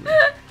funny, actually.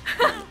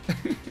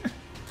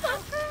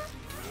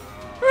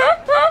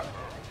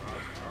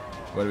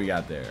 What do we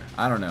got there?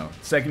 I don't know.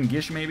 Second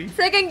Gish, maybe?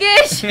 Second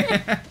Gish!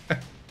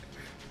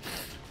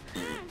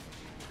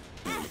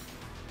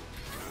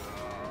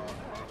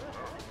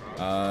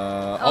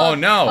 Oh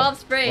no! Bomb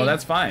spray. Well,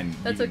 that's fine.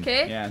 That's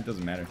okay? Yeah, it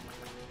doesn't matter.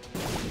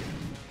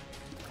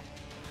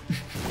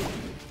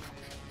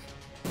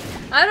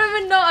 I don't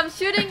even know. I'm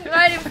shooting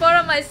right in front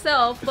of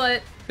myself,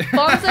 but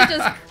bombs are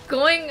just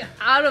going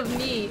out of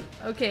me.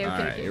 Okay, okay,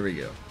 Alright, okay. here we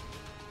go.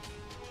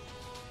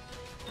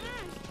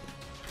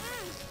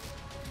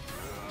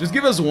 Just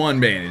give us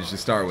one bandage to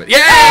start with. Yeah!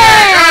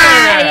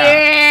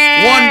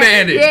 Yeah! One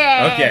bandage!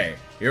 Yeah! Okay,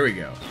 here we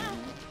go.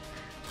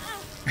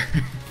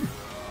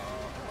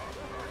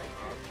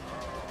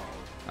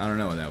 I don't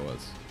know what that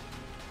was.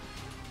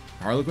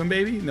 Harlequin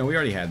baby? No, we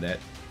already had that.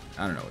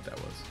 I don't know what that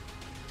was.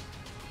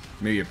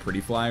 Maybe a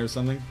pretty fly or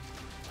something?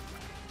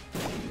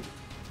 It's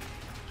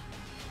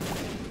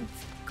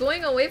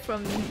going away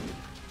from me.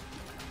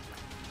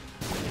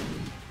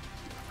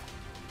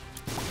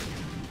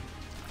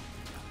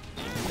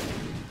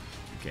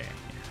 Okay,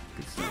 yeah,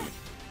 good stuff.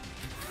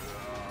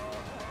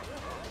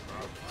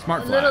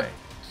 Smart fly. Little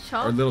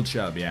chub? Or little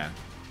chub, yeah.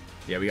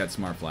 Yeah, we got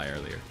smart fly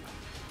earlier.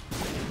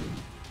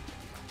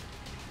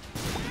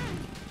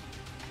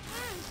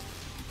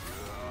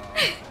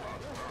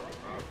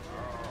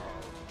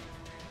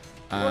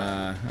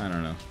 I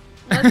don't know.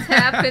 What's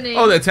happening?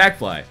 Oh, the attack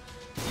fly.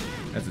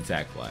 That's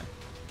attack fly.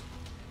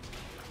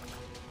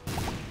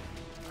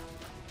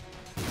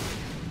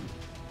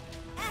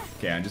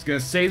 Okay, I'm just gonna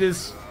say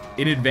this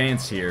in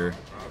advance here.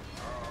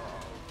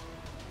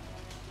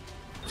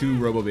 2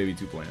 Robo Baby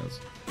 2.0s.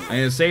 I'm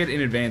gonna say it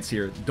in advance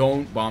here.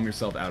 Don't bomb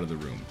yourself out of the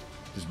room.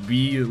 Just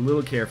be a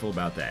little careful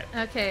about that.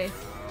 Okay.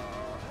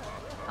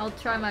 I'll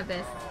try my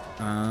best.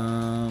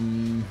 I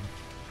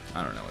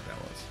don't know what that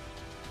was.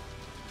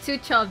 2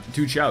 chubs.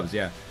 2 chubs,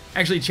 yeah.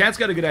 Actually, chat's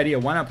got a good idea.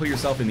 Why not put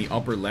yourself in the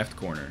upper left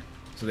corner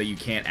so that you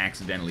can't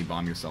accidentally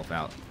bomb yourself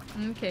out?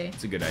 Okay.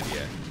 It's a good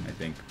idea, I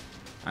think.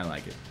 I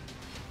like it.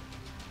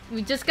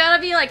 We just gotta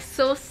be like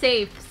so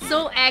safe,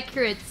 so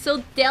accurate,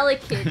 so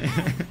delicate.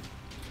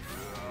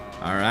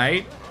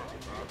 Alright.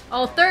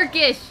 Oh, third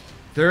Gish.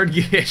 Third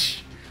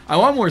Gish. I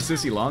want more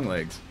Sissy long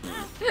legs.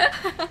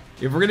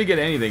 If we're gonna get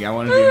anything, I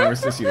want to do more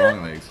Sissy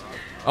long legs.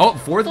 Oh,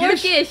 fourth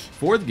Gish?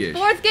 Fourth Gish.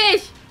 Fourth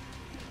Gish.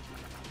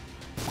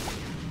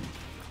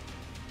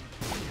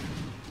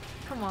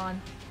 Come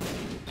on.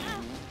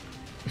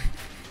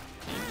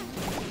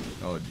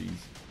 Oh, jeez.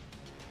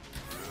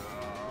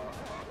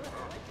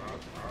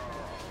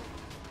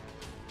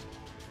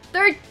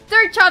 Third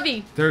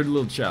chubby. Third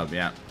little chub,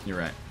 yeah, you're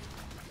right.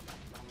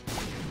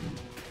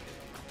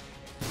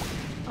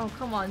 Oh,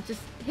 come on,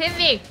 just hit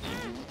me.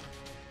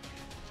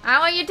 I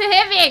want you to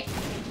hit me.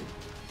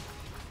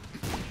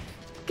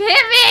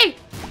 Hit me.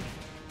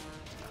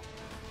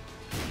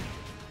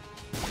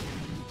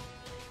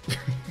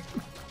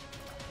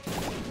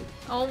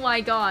 Oh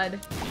my god.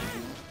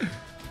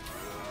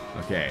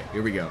 Okay,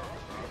 here we go.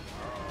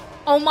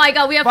 Oh my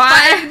god, we have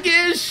 5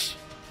 Gish!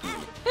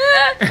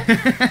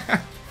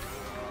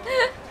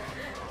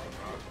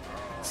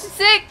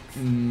 6!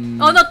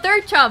 Oh no,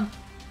 third chub!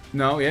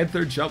 No, we had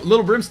third chub.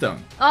 Little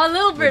brimstone. Oh,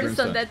 little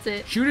brimstone, that's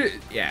it. Shoot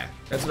it, yeah,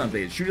 that's what I'm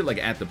thinking. Shoot it like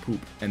at the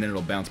poop, and then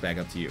it'll bounce back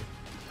up to you.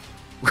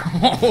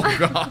 Oh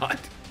god.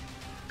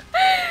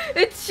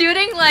 It's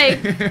shooting like...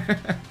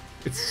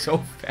 It's so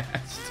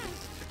fast.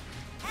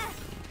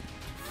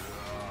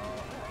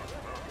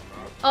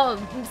 Oh,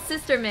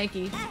 Sister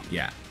Maggie.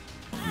 Yeah,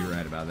 you're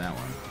right about that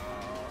one.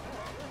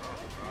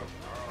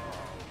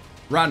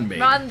 Run,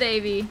 baby. Run,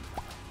 baby.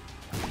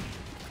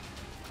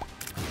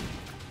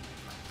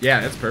 Yeah,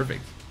 that's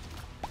perfect.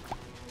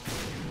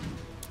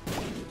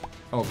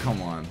 Oh,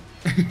 come on.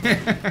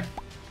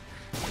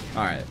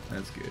 Alright,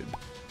 that's good.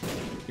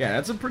 Yeah,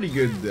 that's a pretty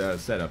good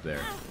setup there.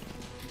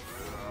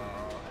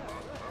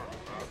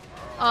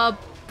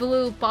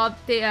 Blue Bob,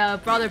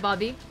 brother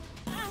Bobby.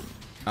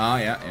 Oh,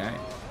 yeah.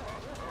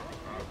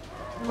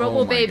 Robo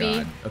oh my Baby.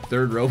 God. A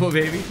third Robo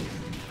Baby?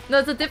 No,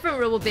 it's a different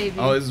Robo Baby.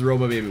 Oh, this is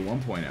Robo Baby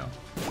 1.0.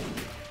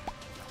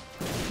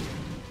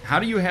 How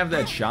do you have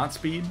that shot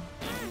speed?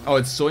 Oh,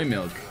 it's soy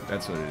milk.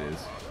 That's what it is.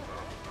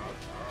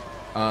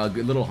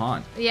 Good little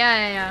haunt.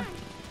 Yeah.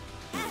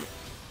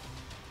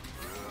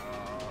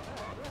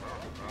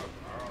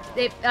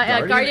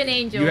 Guardian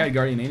Angel. You had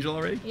Guardian Angel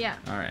already? Yeah.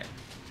 Alright.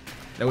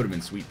 That would have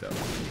been sweet, though.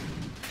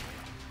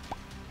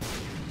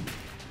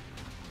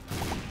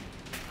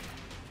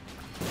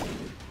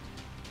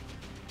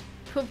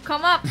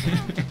 Come up.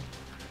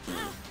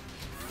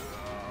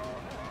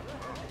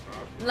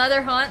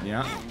 Another haunt.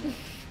 Yeah.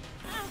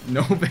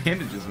 No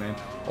bandages, man.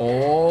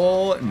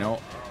 Oh, no.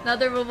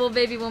 Another Robo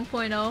Baby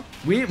 1.0.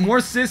 We need more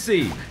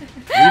Sissy.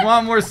 We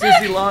want more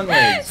Sissy long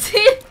legs.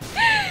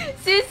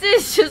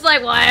 Sissy's just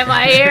like, why am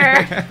I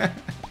here?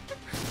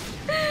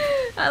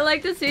 I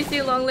like the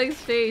Sissy long legs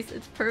face.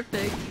 It's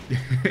perfect.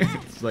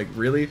 It's like,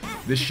 really?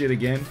 This shit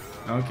again?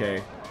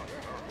 Okay.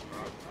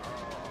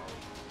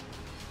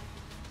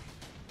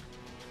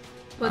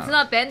 Well, it's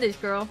not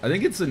bandage, girl. I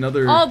think it's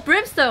another... Oh,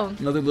 brimstone.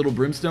 Another little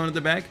brimstone at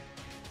the back?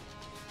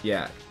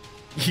 Yeah.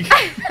 You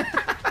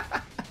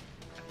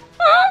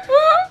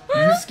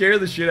scare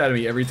the shit out of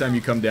me every time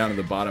you come down to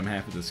the bottom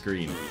half of the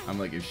screen. I'm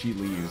like, if she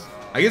leaves...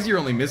 I guess you're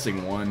only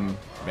missing one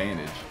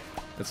bandage.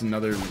 That's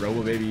another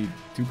Robo Baby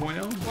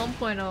 2.0?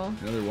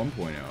 1.0. Another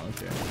 1.0,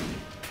 okay.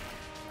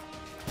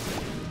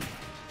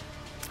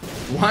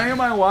 Why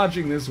am I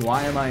watching this?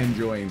 Why am I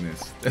enjoying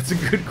this? That's a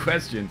good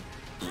question.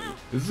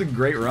 This is a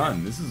great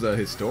run. This is a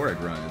historic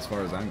run as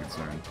far as I'm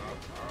concerned.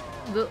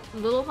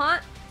 Little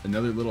haunt?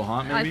 Another little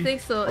haunt, maybe? I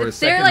think so. Or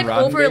They're like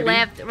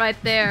overlapped right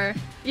there.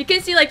 You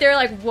can see like they're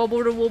like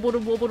wobble to wobble to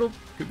wobble to.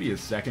 Could be a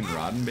second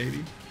Rodden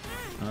baby.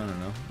 I don't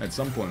know. At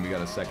some point we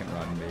got a second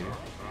Rodden baby.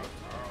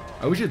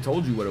 I wish I had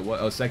told you what it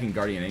was. Oh, second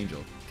Guardian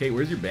Angel. Kate,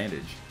 where's your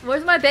bandage?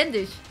 Where's my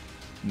bandage?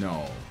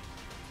 No.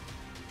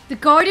 The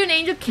Guardian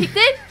Angel kicked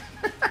it?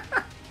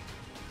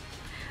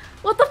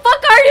 What the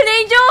fuck, Guardian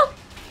Angel?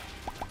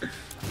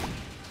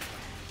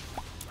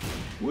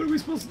 What are we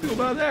supposed to do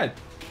about that?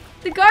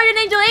 The Guardian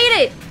Angel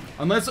ate it!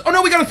 Unless... Oh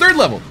no, we got a third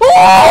level!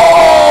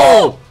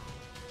 Oh!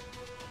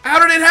 How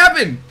did it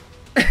happen?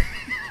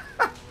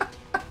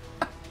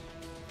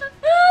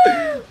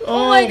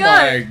 Oh my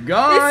god! My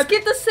god! They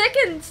skipped the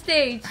second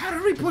stage! How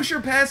did we push her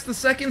past the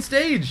second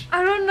stage?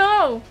 I don't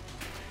know!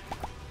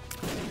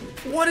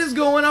 What is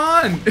going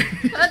on?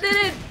 I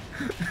didn't...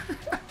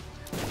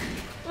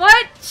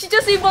 What? She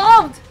just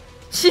evolved!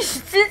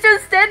 She's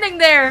just standing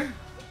there!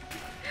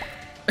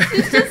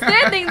 She's just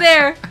standing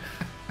there!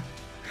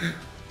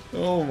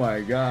 Oh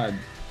my god.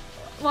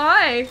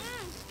 Why?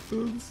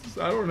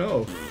 I don't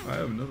know. I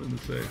have nothing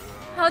to say.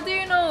 How do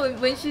you know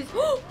when she's...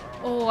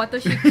 Oh, I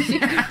thought she...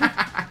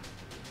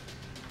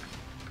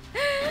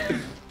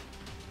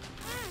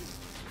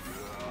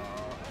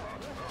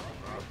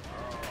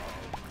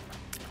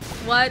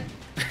 What?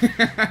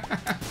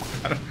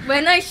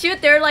 When I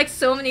shoot, there are like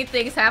so many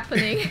things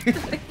happening.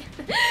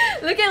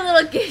 Look at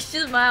little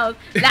Geish's mouth.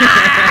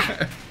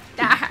 Nah!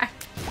 Nah!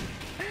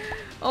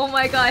 Oh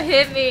my god,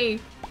 hit me!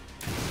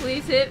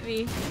 Please hit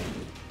me.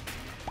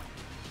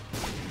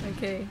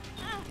 Okay.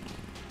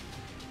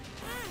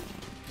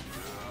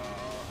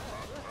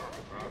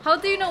 How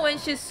do you know when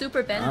she's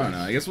super bandaged? I don't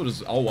know. I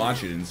guess I'll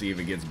watch it and see if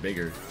it gets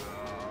bigger.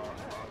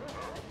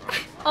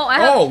 Oh, I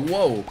have... Oh,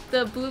 whoa!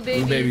 The blue baby.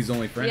 Blue baby's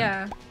only friend.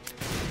 Yeah.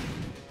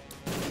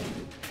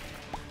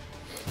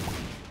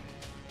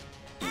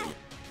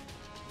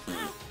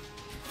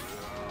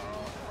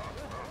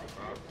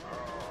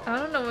 I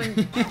don't know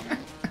when...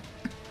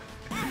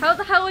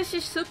 How is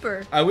she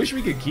super? I wish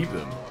we could keep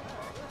them.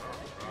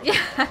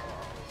 Yeah.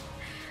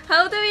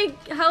 How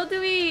do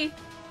we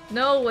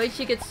know when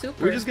she gets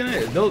super? We're just gonna...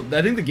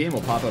 I think the game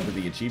will pop up with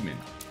the achievement.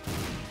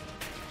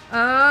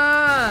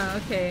 Ah,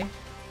 okay.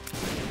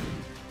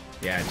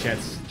 Yeah,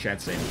 chat's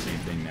saying the same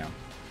thing now.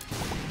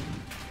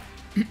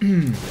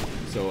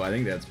 So I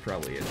think that's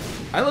probably it.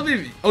 I love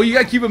it. Oh, you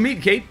got Cuba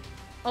meat, Kate.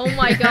 Oh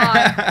my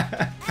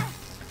god.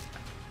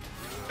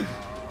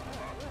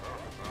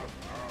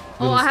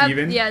 Little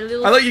Steven. Yeah,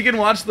 little... I thought you can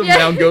watch them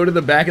now go to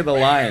the back of the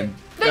line.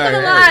 Back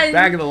of the line.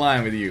 Back of the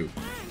line with you.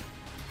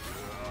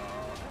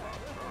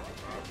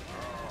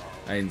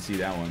 I didn't see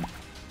that one.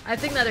 I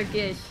think another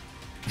Gish.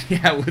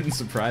 Yeah, it wouldn't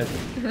surprise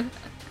me.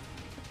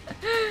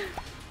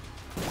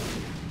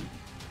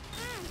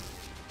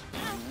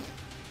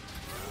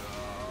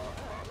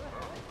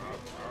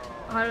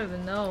 I don't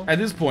even know. At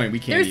this point, we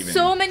can't There's even...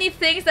 so many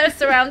things that are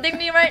surrounding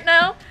me right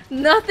now.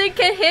 Nothing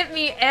can hit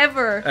me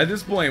ever. At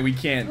this point, we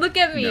can't... Look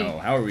at me. No,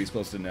 how are we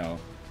supposed to know?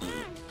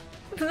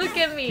 Look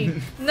at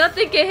me.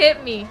 Nothing can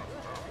hit me.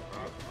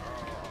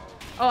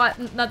 Oh,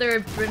 another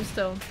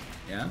brimstone.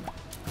 Yeah?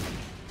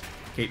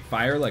 Kate,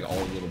 fire like all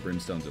the little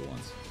brimstones at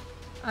once.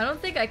 I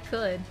don't think I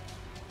could.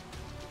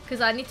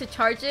 Because I need to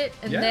charge it,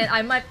 and Yeah. then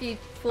I might be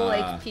full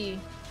HP.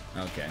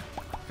 Okay.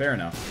 Fair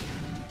enough.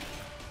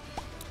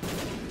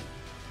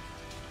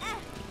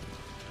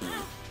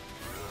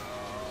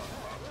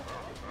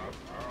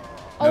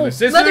 Oh, Another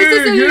sister! another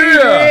sister! Yeah!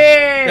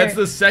 Yeah! That's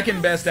the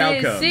second best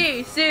outcome.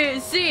 See.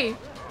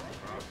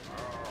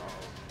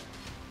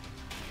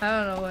 I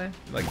don't know why.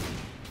 Like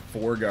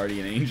 4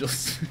 guardian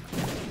angels.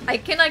 I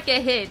cannot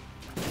get hit.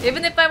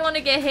 Even if I want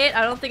to get hit,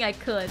 I don't think I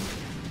could.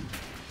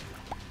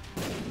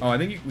 Oh, I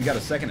think we got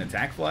a second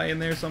attack fly in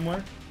there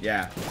somewhere.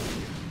 Yeah.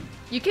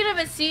 You can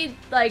even see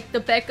like the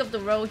back of the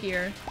row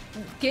here.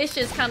 Gish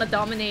is kind of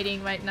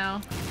dominating right now.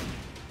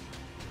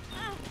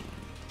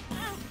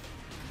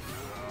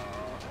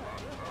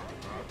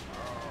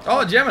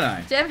 Oh,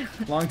 Gemini. Gemini.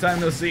 Long time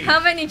no see. How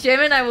many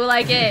Gemini will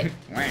I get?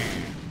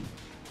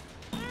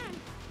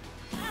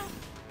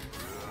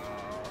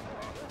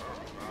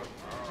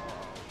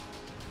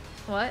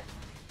 What?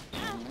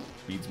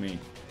 Beats me.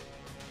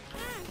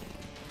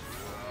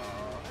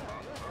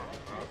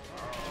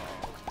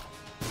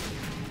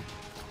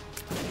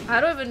 I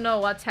don't even know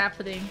what's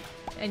happening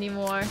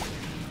anymore.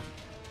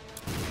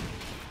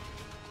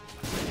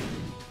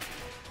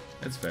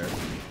 That's fair.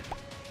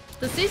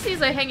 The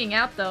CCs are hanging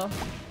out though.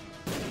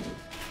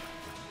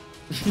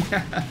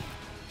 Yeah.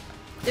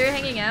 They're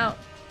hanging out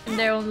in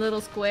their own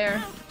little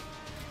square.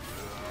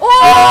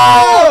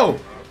 Oh!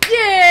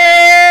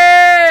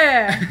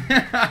 Yeah!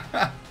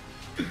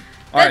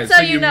 Alright, That's how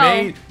so you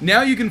know.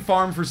 now you can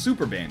farm for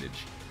super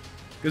bandage.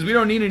 Because we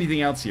don't need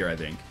anything else here, I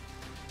think.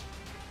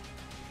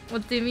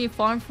 What do you mean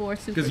farm for?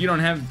 Because you don't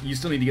have, you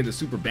still need to get the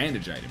super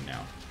bandage item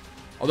now.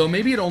 Although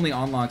maybe it only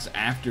unlocks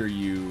after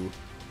you.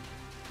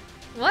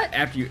 What?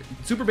 After you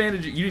super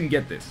bandage, you didn't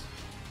get this.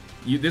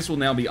 This will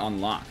now be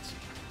unlocked.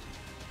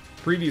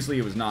 Previously,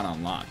 it was not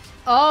unlocked.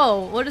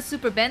 Oh, what is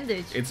super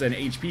bandage? It's an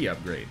HP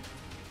upgrade.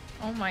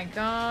 Oh my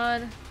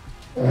god.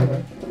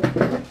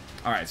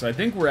 All right, so I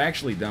think we're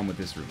actually done with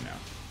this room now.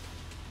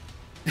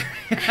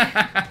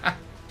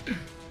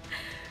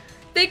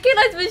 They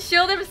cannot even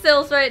show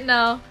themselves right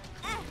now.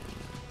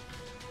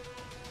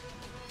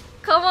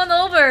 Come on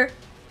over.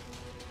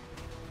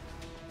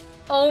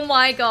 Oh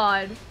my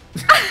god.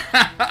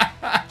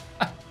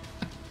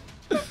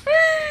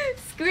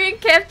 Screen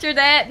capture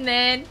that,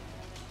 man.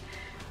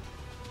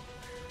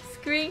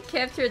 Screen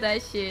capture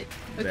that shit.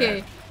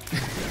 Okay.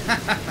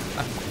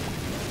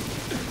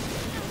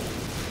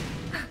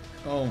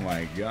 Oh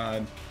my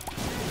god.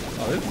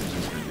 Oh, this is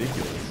just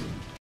ridiculous.